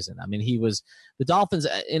the season. I mean, the Dolphins,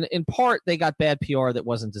 in part, they got bad PR that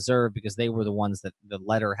wasn't deserved because they were the ones that the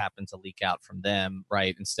letter happened to leak out from them,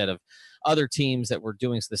 right? Instead of other teams that were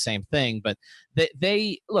doing the same thing. But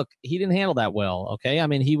they look, he didn't handle that well. Okay. I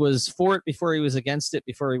mean, he was for it before he was against it,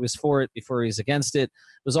 before he was for it, before he was against it.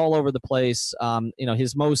 It was all over the place.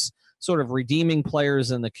 His most sort of redeeming players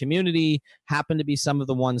in the community happen to be some of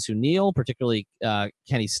the ones who kneel, particularly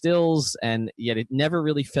Kenny Stills, and yet it never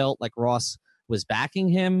really felt like Ross was backing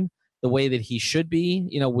him the way that he should be,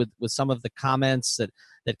 with some of the comments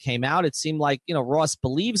that came out. It seemed like, Ross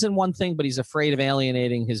believes in one thing, but he's afraid of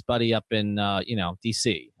alienating his buddy up in,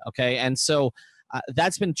 D.C., okay? And so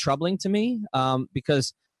that's been troubling to me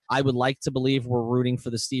because I would like to believe we're rooting for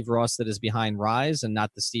the Steve Ross that is behind Rise, and not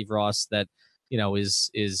the Steve Ross that is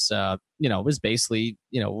basically,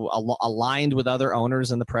 aligned with other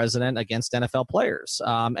owners and the president against NFL players.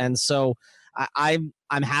 And so I'm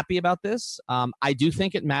happy about this. I do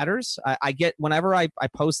think it matters. I get, whenever I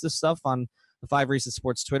post this stuff on the 5 Reasons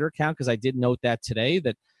Sports Twitter account, because I did note that today,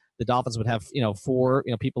 that the Dolphins would have, 4,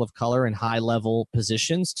 people of color in high level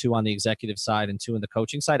positions, 2 on the executive side and 2 in the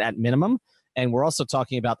coaching side at minimum. And we're also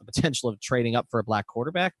talking about the potential of trading up for a black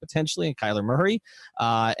quarterback, potentially, and Kyler Murray,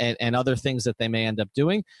 and other things that they may end up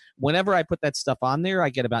doing. Whenever I put that stuff on there, I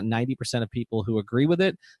get about 90% of people who agree with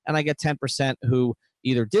it, and I get 10% who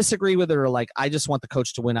either disagree with it or like, I just want the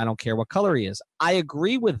coach to win. I don't care what color he is. I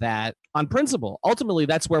agree with that on principle. Ultimately,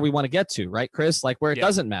 that's where we want to get to, right, Chris? Like where it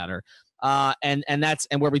doesn't matter. And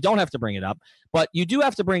where we don't have to bring it up, but you do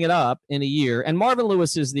have to bring it up in a year. And Marvin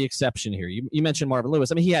Lewis is the exception here. You mentioned Marvin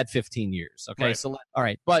Lewis. I mean, he had 15 years. Okay. Right. So, all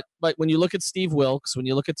right. But when you look at Steve Wilkes, when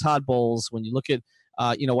you look at Todd Bowles, when you look at,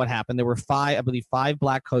 what happened, there were 5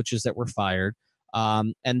 black coaches that were fired.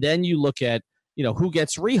 And then you look at, who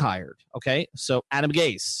gets rehired. Okay. So Adam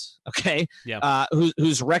Gase, okay. Yeah.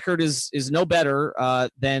 Whose record is no better,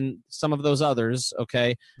 than some of those others.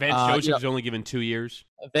 Okay. Vance Joseph's only given 2 years.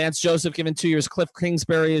 Vance Joseph given 2 years. Cliff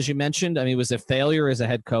Kingsbury, as you mentioned, I mean, was a failure as a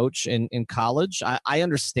head coach in college. I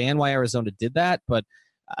understand why Arizona did that, but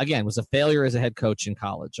again, was a failure as a head coach in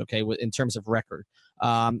college. Okay. In terms of record.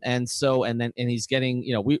 And he's getting,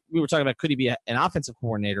 we were talking about, could he be an offensive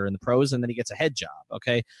coordinator in the pros, and then he gets a head job.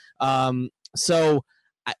 Okay. So,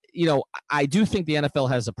 I do think the NFL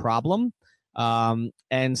has a problem.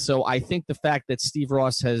 And so I think the fact that Steve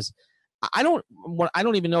Ross I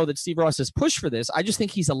don't even know that Steve Ross has pushed for this. I just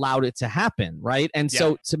think he's allowed it to happen. Right. And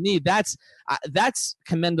so to me, that's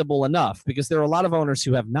commendable enough, because there are a lot of owners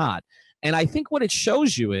who have not. And I think what it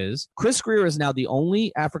shows you is Chris Greer is now the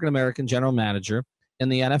only African-American general manager in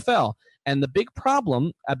the NFL. And the big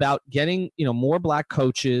problem about getting, more black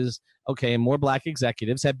coaches, okay, and more black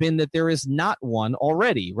executives have been that there is not one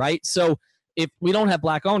already, right? So if we don't have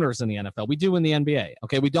black owners in the NFL, we do in the NBA,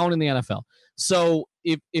 okay? We don't in the NFL. So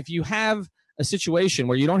if you have a situation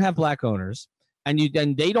where you don't have black owners and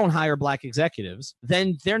they don't hire black executives,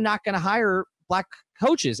 then they're not going to hire black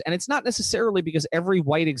coaches. And it's not necessarily because every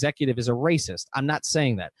white executive is a racist. I'm not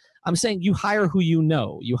saying that. I'm saying you hire who you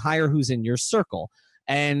know. You hire who's in your circle.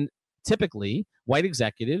 And typically, white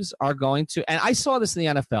executives are going to, and I saw this in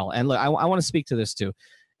the NFL, and look, I want to speak to this too.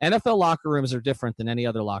 NFL locker rooms are different than any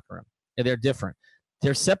other locker room. They're different.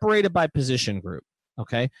 They're separated by position group,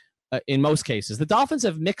 okay, in most cases. The Dolphins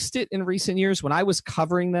have mixed it in recent years. When I was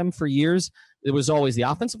covering them for years, it was always the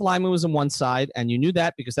offensive lineman was on one side, and you knew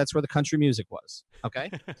that because that's where the country music was,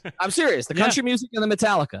 okay? I'm serious. The country music and the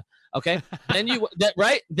Metallica, okay?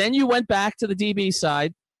 Then you went back to the DB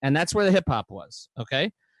side, and that's where the hip-hop was,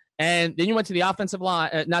 okay? And then you went to the offensive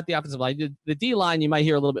line, not the offensive line, the D line, you might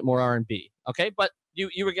hear a little bit more R&B, okay? But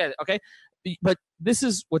you were getting it, okay? But this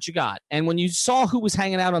is what you got. And when you saw who was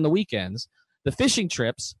hanging out on the weekends, the fishing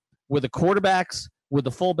trips were the quarterbacks, with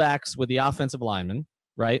the fullbacks, with the offensive linemen,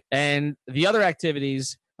 right? And the other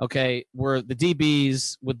activities, okay, were the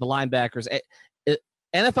DBs with the linebackers.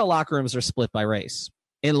 NFL locker rooms are split by race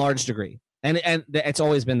in large degree. And it's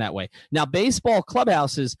always been that way. Now, baseball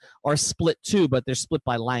clubhouses are split too, but they're split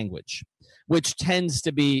by language, which tends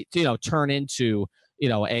to be, turn into,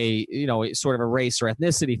 a sort of a race or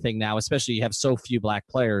ethnicity thing now, especially you have so few black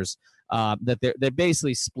players that they're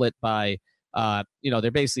basically split by,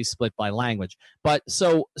 they're basically split by language. But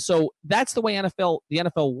so that's the way the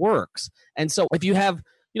NFL works. And so if you have,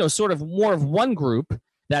 sort of more of one group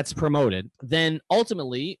that's promoted, then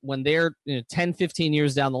ultimately when they're 10, 15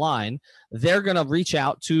 years down the line, they're going to reach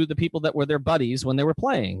out to the people that were their buddies when they were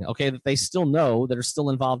playing, okay, that they still know, that are still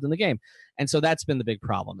involved in the game. And so that's been the big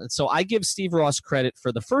problem. And so I give Steve Ross credit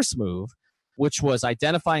for the first move, which was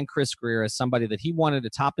identifying Chris Greer as somebody that he wanted to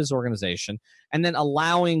top his organization, and then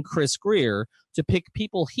allowing Chris Greer to pick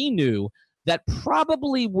people he knew that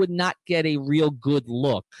probably would not get a real good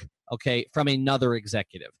look, okay, from another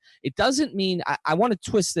executive. It doesn't mean, I want to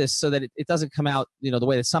twist this so that it doesn't come out, the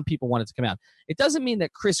way that some people want it to come out. It doesn't mean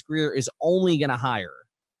that Chris Greer is only going to hire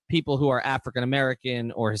people who are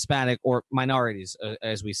African-American or Hispanic or minorities,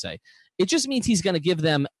 as we say. It just means he's going to give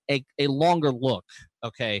them a longer look,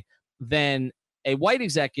 okay, than a white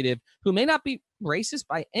executive who may not be racist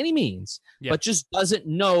by any means, but just doesn't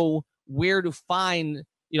know where to find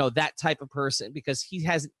that type of person because he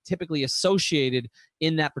hasn't typically associated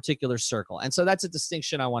in that particular circle. And so that's a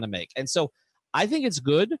distinction I want to make. And so I think it's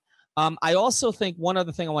good. I also think one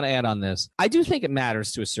other thing I want to add on this, I do think it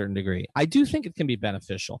matters to a certain degree. I do think it can be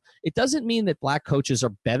beneficial. It doesn't mean that black coaches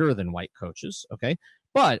are better than white coaches, okay?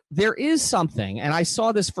 But there is something, and I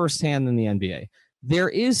saw this firsthand in the NBA, there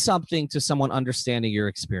is something to someone understanding your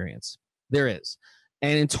experience. There is.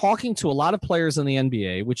 And in talking to a lot of players in the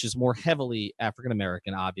NBA, which is more heavily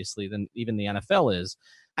African-American, obviously, than even the NFL is,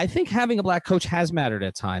 I think having a black coach has mattered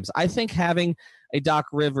at times. I think having a Doc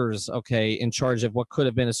Rivers, okay, in charge of what could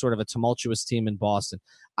have been a sort of a tumultuous team in Boston,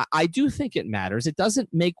 I do think it matters. It doesn't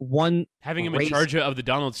make one having him in charge of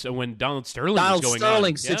the when Donald Sterling was going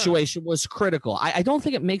Sterling on. situation was critical. I don't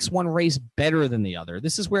think it makes one race better than the other.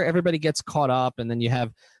 This is where everybody gets caught up, and then you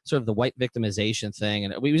have sort of the white victimization thing,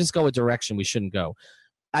 and we just go a direction we shouldn't go.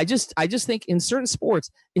 I just think in certain sports,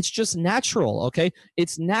 it's just natural, okay?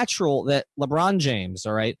 It's natural that LeBron James,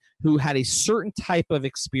 all right, who had a certain type of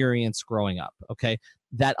experience growing up, okay,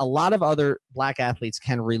 that a lot of other black athletes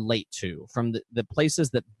can relate to from the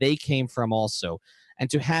places that they came from also. And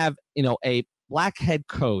to have, a black head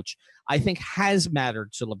coach, I think has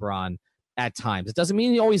mattered to LeBron at times. It doesn't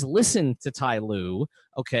mean you always listen to Ty Lue,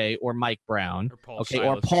 okay, or Mike Brown,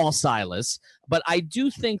 or Paul Silas, but I do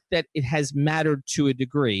think that it has mattered to a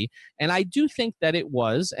degree, and I do think that it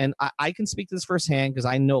was, and I can speak to this firsthand because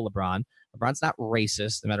I know LeBron. LeBron's not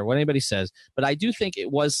racist, no matter what anybody says, but I do think it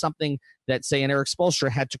was something that, say, an Eric Spoelstra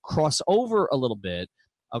had to cross over a little bit,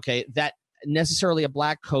 okay, that necessarily a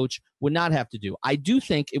black coach would not have to do. I do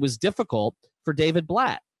think it was difficult for David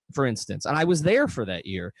Blatt, for instance, and I was there for that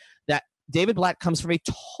year, that David Blatt comes from a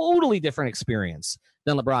totally different experience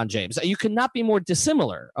than LeBron James. You cannot be more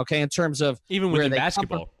dissimilar, okay, in terms of even within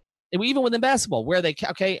basketball. Even within basketball, where they,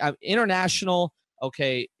 okay, international,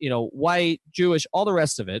 okay, white, Jewish, all the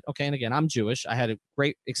rest of it, okay, and again, I'm Jewish. I had a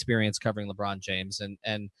great experience covering LeBron James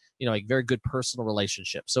and a very good personal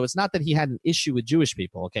relationship. So it's not that he had an issue with Jewish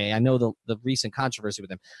people, okay? I know the recent controversy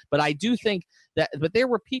with him, but I do think that, but there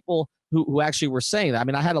were people who actually were saying that. I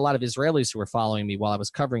mean, I had a lot of Israelis who were following me while I was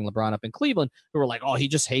covering LeBron up in Cleveland who were like, oh, he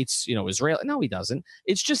just hates, Israel. No, he doesn't.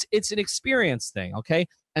 It's an experience thing, okay?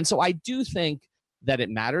 And so I do think that it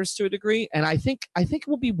matters to a degree, and I think it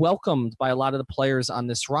will be welcomed by a lot of the players on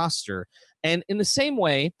this roster. And in the same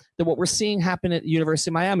way that what we're seeing happen at the University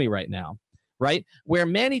of Miami right now, right, where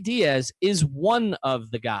Manny Diaz is one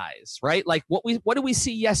of the guys, right? Like what did we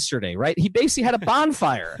see yesterday, right? He basically had a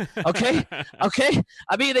bonfire, okay?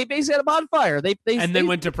 I mean, they basically had a bonfire. They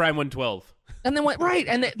went to Prime 112. And then went right,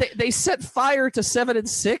 and they set fire to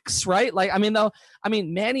 7-6, right? Like,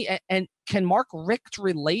 Manny and can Mark Richt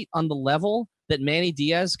relate on the level that Manny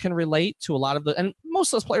Diaz can relate to a lot of and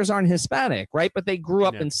most of those players aren't Hispanic, right? But they grew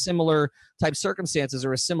up in similar type circumstances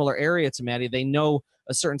or a similar area to Manny. They know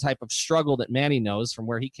a certain type of struggle that Manny knows from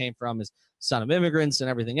where he came from, his son of immigrants and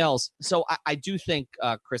everything else. So I do think,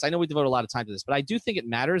 Chris, I know we devote a lot of time to this, but I do think it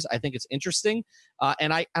matters. I think it's interesting.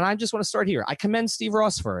 And I just want to start here. I commend Steve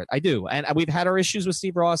Ross for it. I do. And we've had our issues with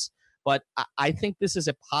Steve Ross, but I think this is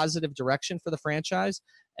a positive direction for the franchise.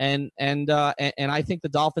 And I think the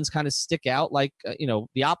Dolphins kind of stick out like,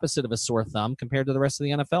 the opposite of a sore thumb compared to the rest of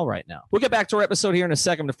the NFL right now. We'll get back to our episode here in a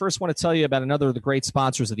second. But first, want to tell you about another of the great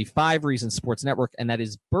sponsors of the 5 Reasons Sports Network, and that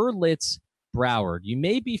is Berlitz Broward. You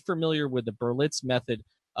may be familiar with the Berlitz method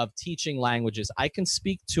of teaching languages. I can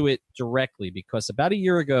speak to it directly because about a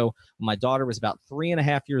year ago, when my daughter was about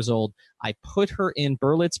 3.5 years old, I put her in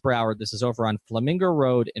Berlitz Broward. This is over on Flamingo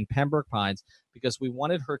Road in Pembroke Pines, because we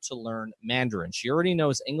wanted her to learn Mandarin. She already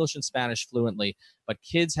knows English and Spanish fluently, but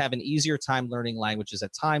kids have an easier time learning languages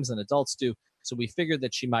at times than adults do. So we figured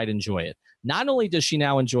that she might enjoy it. Not only does she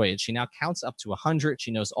now enjoy it, she now counts up to 100.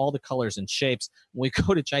 She knows all the colors and shapes. When we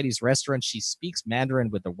go to Chinese restaurants, she speaks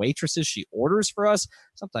Mandarin with the waitresses. She orders for us.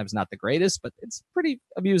 Sometimes not the greatest, but it's pretty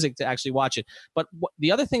amusing to actually watch it. But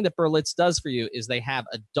the other thing that Berlitz does for you is they have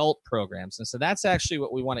adult programs. And so that's actually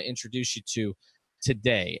what we want to introduce you to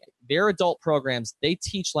today. Their adult programs, they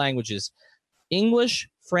teach languages: English,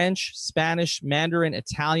 French, Spanish, Mandarin,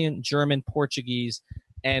 Italian, German, Portuguese,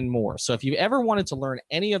 and more. So if you ever wanted to learn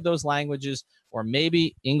any of those languages, or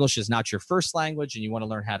maybe English is not your first language and you want to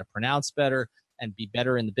learn how to pronounce better and be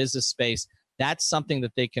better in the business space, that's something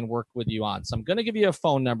that they can work with you on. So I'm going to give you a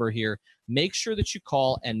phone number here. Make sure that you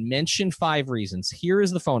call and mention 5 Reasons. Here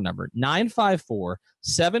is the phone number: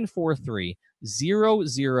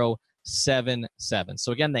 954-743-0077.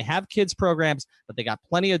 So again, they have kids programs, but they got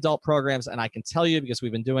plenty of adult programs, and I can tell you, because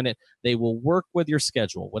we've been doing it, they will work with your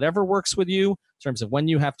schedule. Whatever works with you in terms of when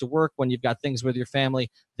you have to work, when you've got things with your family,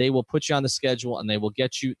 they will put you on the schedule and they will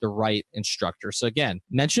get you the right instructor. So again,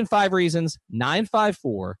 mention 5 Reasons,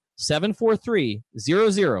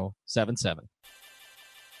 954-743-0077.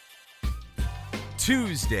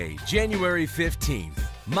 Tuesday, January 15th,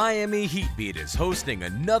 Miami Heat Beat is hosting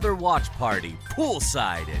another watch party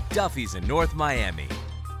poolside at Duffy's in North Miami.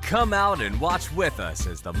 Come out and watch with us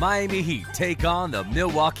as the Miami Heat take on the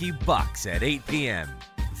Milwaukee Bucks at 8 p.m.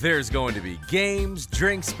 There's going to be games,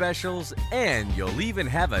 drink specials, and you'll even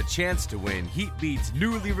have a chance to win Heat Beat's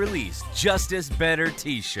newly released Justice Better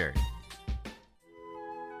t-shirt.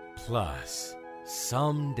 Plus,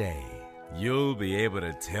 someday, you'll be able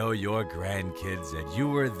to tell your grandkids that you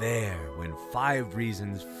were there when 5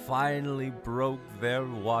 Reasons finally broke their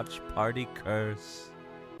watch party curse.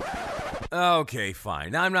 Okay,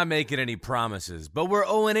 fine. I'm not making any promises, but we're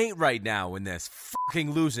 0-8 right now, and this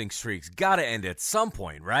fucking losing streak's gotta end at some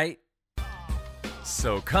point, right?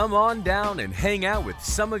 So come on down and hang out with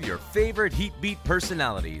some of your favorite Heat Beat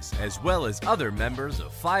personalities, as well as other members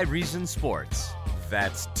of 5 Reasons Sports.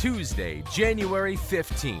 That's Tuesday, January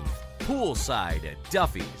 15th. Poolside at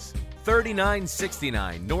Duffy's,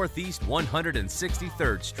 3969 Northeast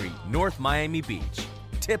 163rd Street, North Miami Beach.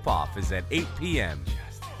 Tip-off is at 8 p.m.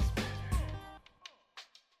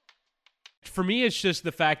 For me, it's just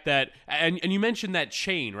the fact that, and you mentioned that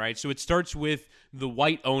chain, right? So it starts with the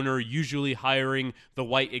white owner usually hiring the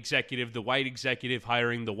white executive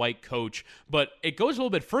hiring the white coach. But it goes a little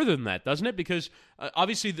bit further than that, doesn't it? Because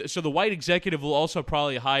obviously, the white executive will also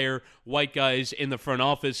probably hire white guys in the front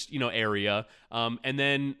office, area. And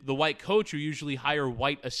then the white coach will usually hire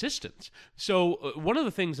white assistants. So one of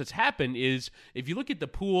the things that's happened is if you look at the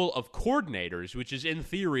pool of coordinators, which is in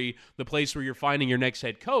theory the place where you're finding your next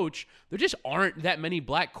head coach, there just aren't that many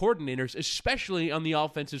black coordinators, especially on the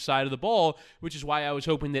offensive side of the ball, which is is why I was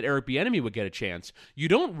hoping that Eric Bieniemy would get a chance. You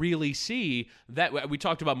don't really see that. We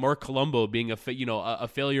talked about Mark Colombo being a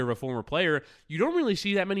failure of a former player. You don't really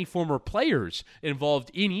see that many former players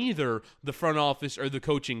involved in either the front office or the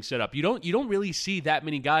coaching setup. You don't really see that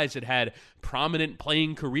many guys that had prominent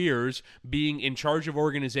playing careers being in charge of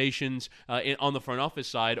organizations on the front office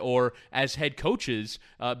side or as head coaches,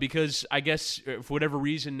 because I guess for whatever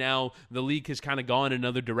reason now the league has kind of gone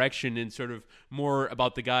another direction and sort of more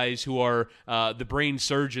about the guys who are the brain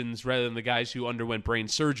surgeons rather than the guys who underwent brain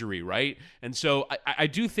surgery, right? And so I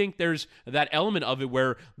do think there's that element of it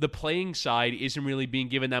where the playing side isn't really being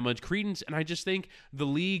given that much credence, and I just think the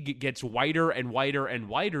league gets wider and wider and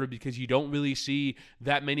wider because you don't really see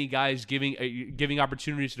that many guys giving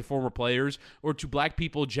opportunities to former players or to black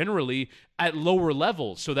people generally at lower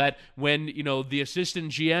levels, so that when the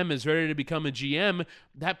assistant GM is ready to become a GM,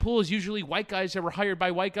 that pool is usually white guys that were hired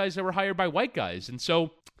by white guys that were hired by white guys. And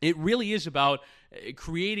so it really is about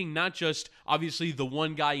creating not just obviously the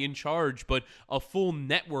one guy in charge, but a full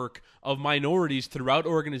network of minorities throughout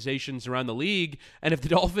organizations around the league. And if the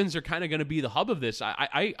Dolphins are kind of going to be the hub of this,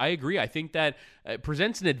 I agree. I think that it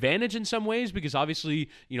presents an advantage in some ways because obviously,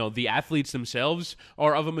 the athletes themselves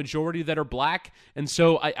are of a majority that are black. And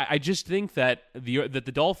so I just think that the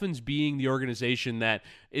Dolphins being the organization that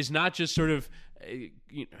is not just sort of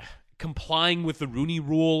complying with the Rooney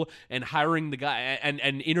Rule and hiring the guy and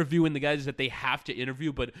interviewing the guys that they have to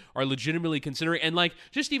interview, but are legitimately considering. And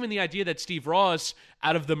just even the idea that Steve Ross,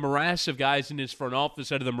 out of the morass of guys in his front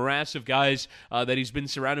office, out of the morass of guys that he's been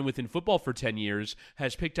surrounded with in football for 10 years,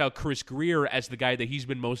 has picked out Chris Greer as the guy that he's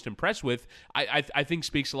been most impressed with, I think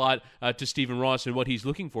speaks a lot to Stephen Ross and what he's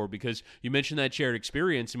looking for, because you mentioned that shared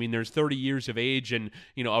experience. I mean, there's 30 years of age and,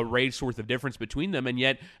 a race worth of difference between them, and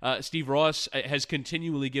yet Steve Ross has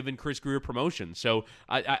continually given Chris Greer promotion. So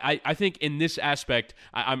I think in this aspect,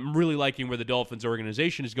 I'm really liking where the Dolphins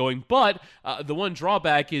organization is going. But the one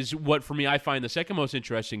drawback is what, for me, I find the second most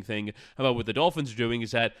interesting thing about what the Dolphins are doing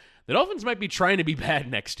is that the Dolphins might be trying to be bad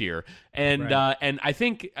next year. And right. And I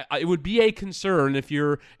think it would be a concern if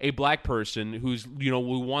you're a black person who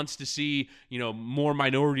wants to see, more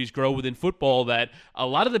minorities grow within football, that a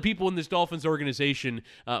lot of the people in this Dolphins organization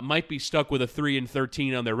might be stuck with a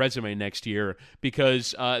 3-13 on their resume next year,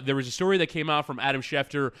 because there was a story that came out from Adam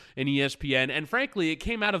Schefter and ESPN, and frankly, it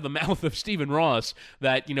came out of the mouth of Stephen Ross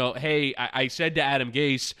that, hey, I said to Adam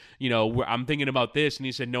Gase, I'm thinking about this, and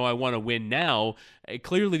he said, no, I want to win now.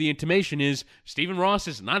 Clearly, the intimation is Stephen Ross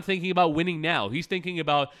is not thinking about winning now. He's thinking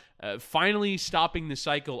about finally stopping the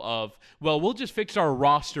cycle of, we'll just fix our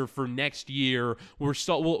roster for next year. We'll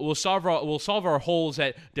solve our holes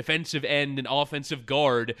at defensive end and offensive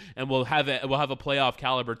guard, and we'll have a playoff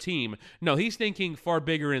caliber team. No, he's thinking far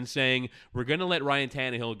bigger and saying we're going to let Ryan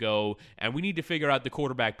Tannehill go, and we need to figure out the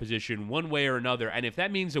quarterback position one way or another. And if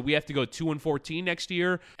that means that we have to go 2-14 next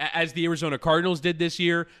year, as the Arizona Cardinals did this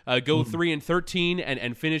year, go 3-13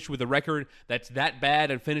 and finish with a record that's that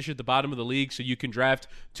bad and finish at the bottom of the league, so you can draft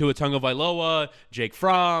Tua Tagovailoa, Jake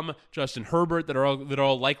Fromm, Justin Herbert that are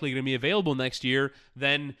all likely going to be available next year,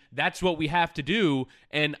 then that's what we have to do.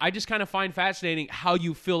 And I just kind of find fascinating how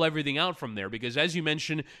you fill everything out from there, because as you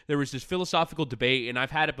mentioned, there was this philosophical debate, and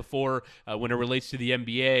I've had it before when it relates to the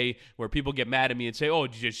NBA, where people get mad at me and say, "Oh,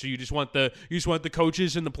 so you just want the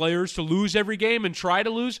coaches and the players to lose every game and try to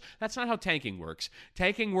lose?" That's not how tanking works.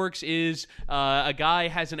 Tanking works is a guy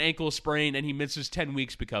has an ankle sprain and he misses 10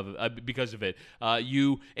 weeks because of it.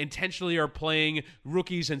 You intentionally are playing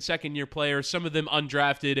rookies and second-year players, some of them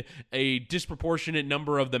undrafted, a disproportionate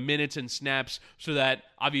number of the minutes and snaps, so that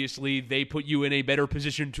obviously they put you in a better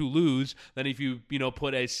position to lose than if you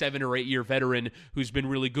put a 7 or 8 year veteran who's been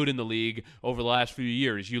really good in the league over the last few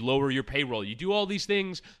years. You lower your payroll. You do all these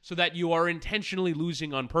things so that you are intentionally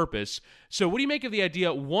losing on purpose. So what do you make of the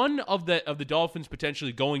idea, one, of the Dolphins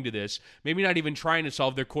potentially going to this, maybe not even trying to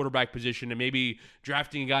solve their quarterback position and maybe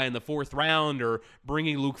drafting a guy in the 4th round or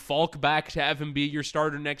bringing Luke Falk back to have him be your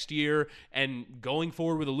starter next year and going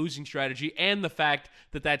forward with a losing strategy, and the fact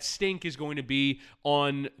that stink is going to be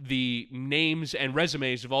on the names and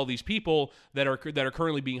resumes of all these people that are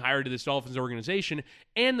currently being hired to this Dolphins organization,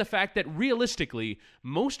 and the fact that realistically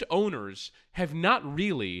most owners have not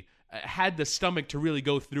really had the stomach to really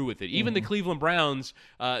go through with it. Even the Cleveland Browns,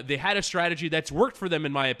 they had a strategy that's worked for them,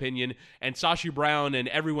 in my opinion, and Sashi Brown and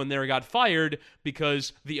everyone there got fired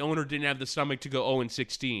because the owner didn't have the stomach to go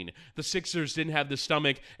 0-16. The Sixers didn't have the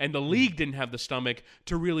stomach, and the league didn't have the stomach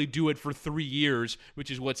to really do it for 3 years, which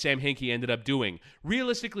is what Sam Hinkie ended up doing.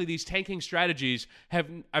 Realistically, these tanking strategies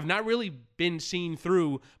have not really been seen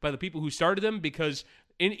through by the people who started them, because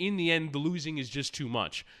in the end, the losing is just too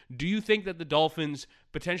much. Do you think that the Dolphins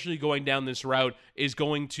potentially going down this route is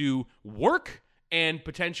going to work and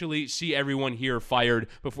potentially see everyone here fired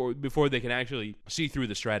before they can actually see through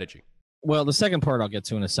the strategy? Well, the second part I'll get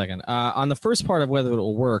to in a second. On the first part of whether it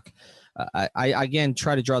will work, I again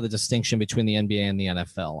try to draw the distinction between the NBA and the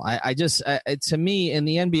NFL. To me, in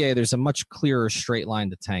the NBA, there's a much clearer straight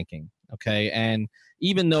line to tanking. Okay, and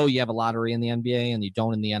even though you have a lottery in the NBA and you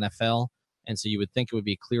don't in the NFL, and so you would think it would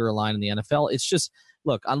be a clearer line in the NFL, it's just,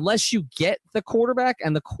 look, unless you get the quarterback,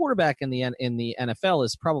 and the quarterback in the NFL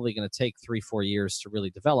is probably going to take 3-4 years to really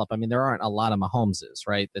develop. I mean, there aren't a lot of Mahomeses,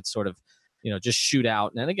 right? That sort of, just shoot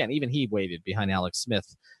out. And again, even he waited behind Alex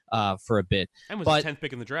Smith for a bit. And was the 10th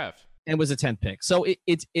pick in the draft. And was a 10th pick. So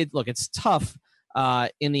it's tough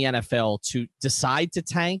in the NFL to decide to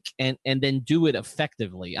tank and then do it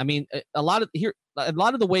effectively. I mean, a lot of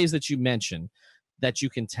the ways that you mentioned that you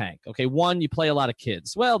can tank. Okay, one, you play a lot of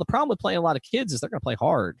kids. Well, the problem with playing a lot of kids is they're going to play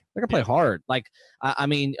hard. They're going to play hard. Like, I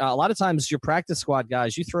mean, a lot of times your practice squad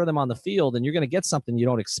guys, you throw them on the field and you're going to get something you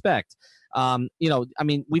don't expect. I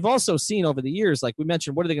mean, we've also seen over the years, like we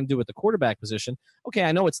mentioned, what are they going to do with the quarterback position? Okay,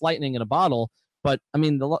 I know it's lightning in a bottle, but I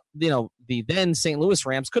mean, the then St. Louis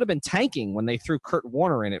Rams could have been tanking when they threw Kurt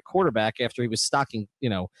Warner in at quarterback after he was stocking,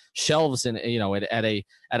 shelves in, at a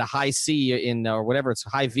high C in or whatever, it's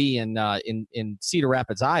high V in Cedar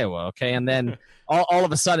Rapids, Iowa. Okay, and then all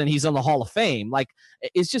of a sudden he's in the Hall of Fame. Like,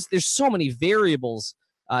 it's just, there's so many variables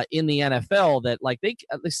in the NFL that, like,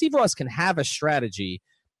 Steve Ross can have a strategy.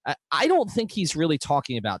 I don't think he's really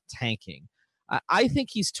talking about tanking. I think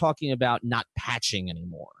he's talking about not patching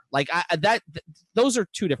anymore. Like, those are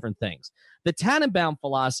two different things. The Tannenbaum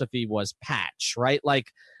philosophy was patch, right? Like,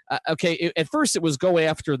 at first it was go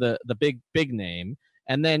after the big name,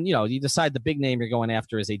 and then you decide the big name you're going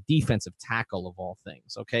after is a defensive tackle of all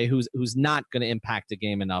things. Okay, who's not going to impact the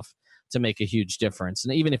game enough to make a huge difference,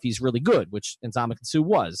 and even if he's really good, which Ndamukong Suh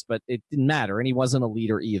was, but it didn't matter, and he wasn't a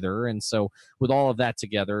leader either, and so with all of that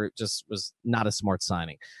together, it just was not a smart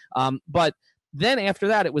signing. But then after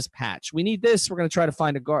that, it was patch. We need this. We're going to try to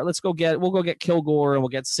find a guard. We'll go get Kilgore and we'll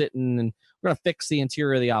get Sitton, and we're going to fix the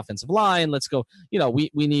interior of the offensive line. Let's go. We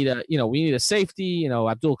need a safety.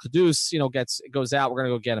 Abdul Quddus, goes out. We're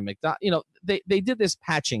going to go get a McDonald. They did this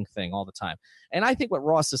patching thing all the time. And I think what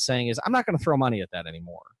Ross is saying is, I'm not going to throw money at that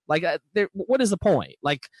anymore. Like, what is the point?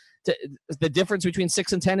 Like, the difference between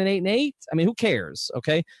 6-10 and 8-8? I mean, who cares?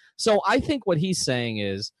 Okay. So I think what he's saying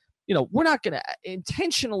is, we're not going to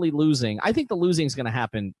intentionally losing. I think the losing is going to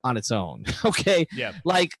happen on its own. Okay. Yeah.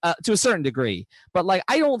 Like, to a certain degree, but like,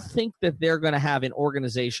 I don't think that they're going to have an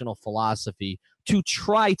organizational philosophy to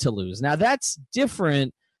try to lose. Now, that's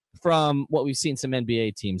different from what we've seen some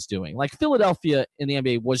NBA teams doing. Like, Philadelphia in the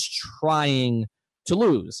NBA was trying to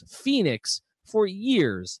lose. Phoenix for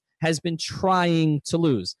years has been trying to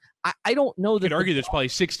lose. I don't know that. You could argue there's probably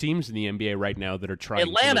 6 teams in the NBA right now that are trying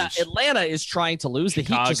to lose. Atlanta is trying to lose.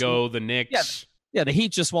 Chicago, the Knicks. Yeah, the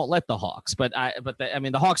Heat just won't let the Hawks. But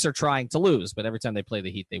the Hawks are trying to lose. But every time they play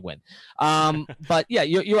the Heat, they win. But yeah,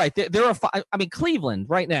 you're right. There are. Cleveland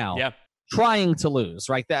right now. Yeah. Trying to lose,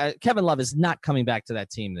 right? Kevin Love is not coming back to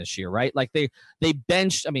that team this year, right? Like they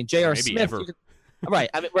benched. J.R. Smith.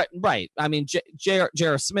 Right. Right.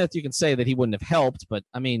 J.R. Smith, you can say that he wouldn't have helped, but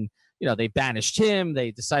they banished him.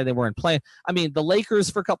 They decided they weren't playing. The Lakers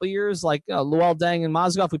for a couple of years, like Luol Deng and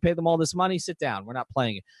Mozgov, we paid them all this money. Sit down. We're not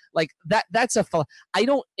playing it. Like that.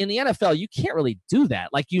 In the NFL, you can't really do that.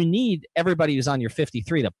 Like, you need everybody who's on your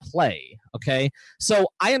 53 to play. Okay. So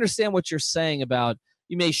I understand what you're saying about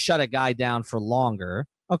you may shut a guy down for longer.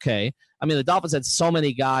 Okay. The Dolphins had so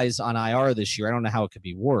many guys on IR this year. I don't know how it could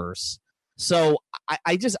be worse. So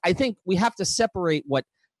I think we have to separate what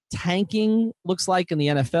tanking looks like in the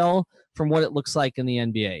NFL from what it looks like in the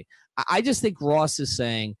NBA. I just think Ross is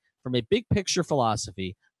saying, from a big picture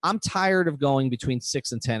philosophy, I'm tired of going between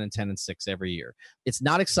 6-10 and 10-6 every year. It's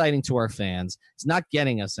not exciting to our fans. It's not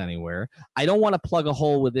getting us anywhere. I don't want to plug a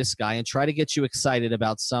hole with this guy and try to get you excited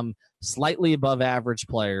about some slightly above average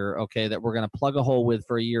player, okay, that we're going to plug a hole with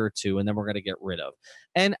for a year or two, and then we're going to get rid of.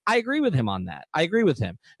 And I agree with him on that. I agree with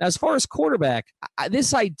him. Now, as far as quarterback,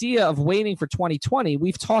 this idea of waiting for 2020,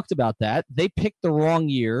 we've talked about that. They picked the wrong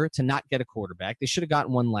year to not get a quarterback. They should have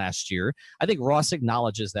gotten one last year. I think Ross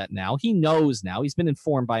acknowledges that now. He knows now. He's been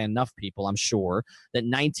informed by enough people, I'm sure, that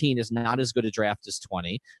 19 is not as good a draft as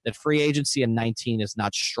 20, that free agency in 19 is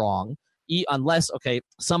not strong. Unless,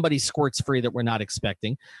 somebody squirts free that we're not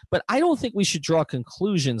expecting. But I don't think we should draw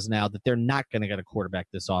conclusions now that they're not going to get a quarterback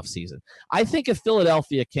this offseason. I think if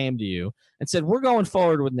Philadelphia came to you and said, we're going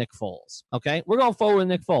forward with Nick Foles, okay? We're going forward with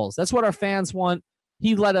Nick Foles. That's what our fans want.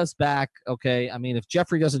 he led us back. Okay, I mean, if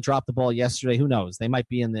Jeffrey doesn't drop the ball yesterday, who knows? They might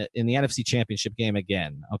be in the NFC Championship game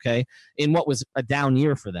again. Okay, in what was a down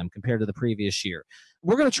year for them compared to the previous year.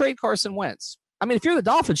 We're going to trade Carson Wentz. I mean, if you're the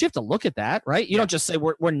Dolphins, you have to look at that, right? You don't just say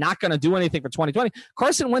we're not going to do anything for 2020.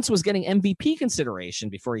 Carson Wentz was getting MVP consideration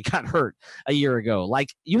before he got hurt a year ago. Like,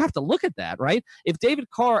 you have to look at that, right? If when David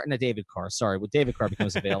Carr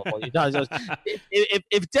becomes available, he does.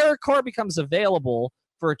 If Derek Carr becomes available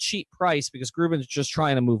for a cheap price because Gruben's just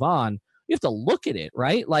trying to move on, you have to look at it,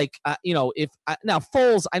 right? Like, now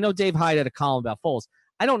Foles, I know Dave Hyde had a column about Foles.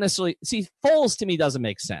 I don't necessarily see Foles to me doesn't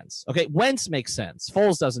make sense. Okay, Wentz makes sense.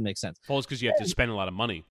 Foles doesn't make sense. Foles because you have to spend a lot of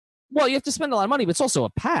money. Well, you have to spend a lot of money, but it's also a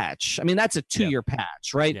patch. I mean, that's a 2-year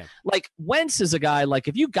patch, right? Yeah. Like, Wentz is a guy, like,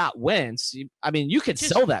 if you got Wentz, you could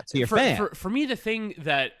sell that to your fan. For me, the thing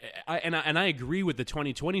that, I agree with the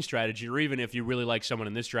 2020 strategy, or even if you really like someone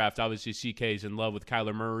in this draft, obviously CK is in love with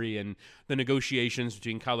Kyler Murray, and the negotiations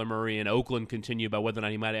between Kyler Murray and Oakland continue about whether or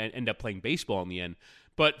not he might end up playing baseball in the end.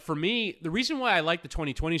 But for me, the reason why I like the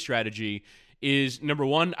 2020 strategy is, number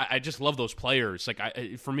one, I just love those players. Like,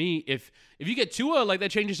 for me, if you get Tua, like,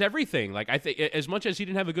 that changes everything. Like, I think as much as he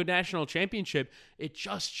didn't have a good national championship, it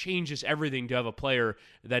just changes everything to have a player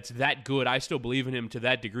that's that good. I still believe in him to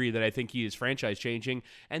that degree that I think he is franchise changing.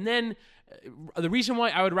 And then the reason why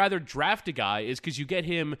I would rather draft a guy is because you get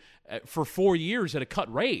him for 4 years at a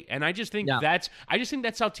cut rate, and I just think that's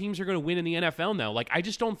how teams are going to win in the NFL now. Like, I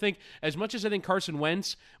just don't think, as much as I think Carson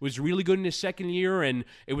Wentz was really good in his second year, and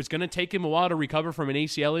it was going to take him a while to recover from an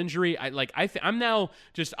ACL injury. I'm now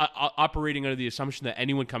just operating under the assumption that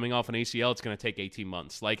anyone coming off an ACL, it's going to take 18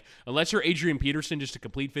 months. Like, unless you're Adrian Peterson, just a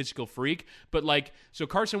complete physical freak. But so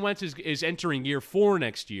Carson Wentz is entering year 4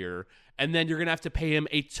 next year. And then you're going to have to pay him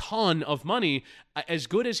a ton of money. As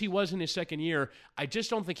good as he was in his second year, I just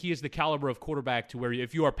don't think he is the caliber of quarterback to where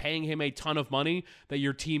if you are paying him a ton of money, that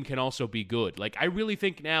your team can also be good. Like, I really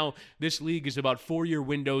think now this league is about 4-year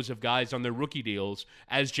windows of guys on their rookie deals,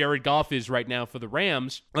 as Jared Goff is right now for the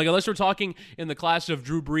Rams. Like, unless we're talking in the class of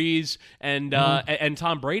Drew Brees and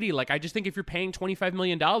Tom Brady, like, I just think if you're paying $25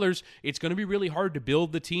 million, it's going to be really hard to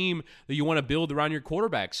build the team that you want to build around your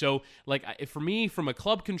quarterback. So, like, for me, from a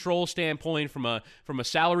club control standpoint, from a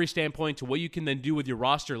salary standpoint to what you can then do with your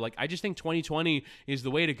roster, like, I just think 2020 is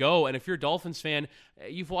the way to go. And if you're a Dolphins fan,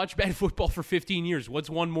 you've watched bad football for 15 years. What's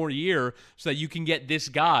one more year so that you can get this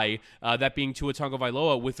guy, that being Tua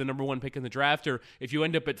Tagovailoa, with the number 1 pick in the draft? Or if you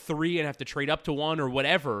end up at 3 and have to trade up to 1 or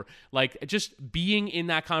whatever, like, just being in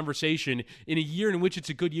that conversation in a year in which it's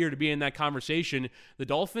a good year to be in that conversation. The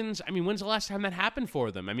Dolphins, I mean, when's the last time that happened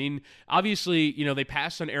for them? I mean, obviously, they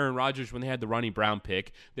passed on Aaron Rodgers when they had the Ronnie Brown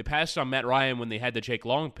pick. They passed on Matt Ryan when they had the Jake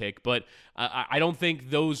Long pick, but I don't think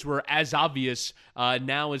those were as obvious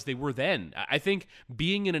now as they were then. I think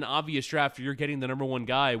being in an obvious draft, you're getting the number 1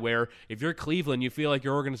 guy, where if you're Cleveland, you feel like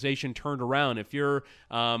your organization turned around. If you're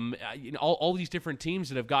all these different teams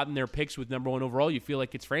that have gotten their picks with number 1 overall, you feel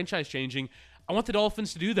like it's franchise changing. I want the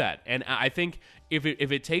Dolphins to do that, and I think if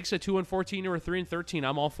it takes a 2-14 or a 3-13,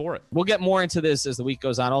 I'm all for it. We'll get more into this as the week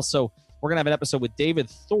goes on. Also, we're going to have an episode with David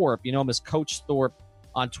Thorpe. You know him as Coach Thorpe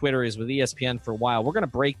on Twitter. Is with ESPN for a while. We're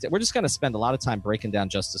just going to spend a lot of time breaking down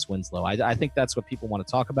Justice Winslow. I think that's what people want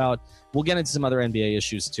to talk about. We'll get into some other NBA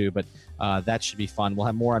issues too, but that should be fun. We'll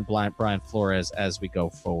have more on Brian Flores as we go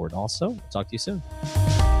forward. Also, we'll talk to you soon.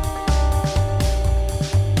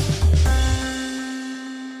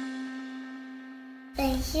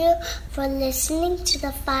 Thank you for listening to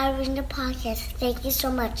the Five Ringer Podcast. Thank you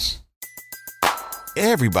so much.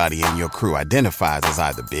 Everybody in your crew identifies as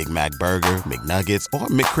either Big Mac Burger, McNuggets, or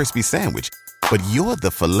McCrispy Sandwich. But you're the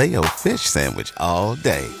Filet-O-Fish Sandwich all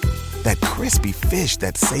day. That crispy fish,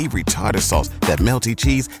 that savory tartar sauce, that melty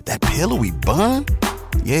cheese, that pillowy bun.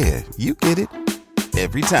 Yeah, you get it.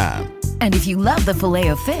 Every time. And if you love the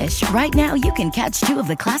Filet-O-Fish, right now you can catch 2 of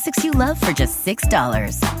the classics you love for just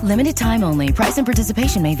 $6. Limited time only. Price and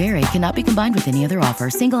participation may vary. Cannot be combined with any other offer.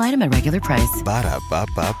 Single item at regular price.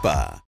 Ba-da-ba-ba-ba.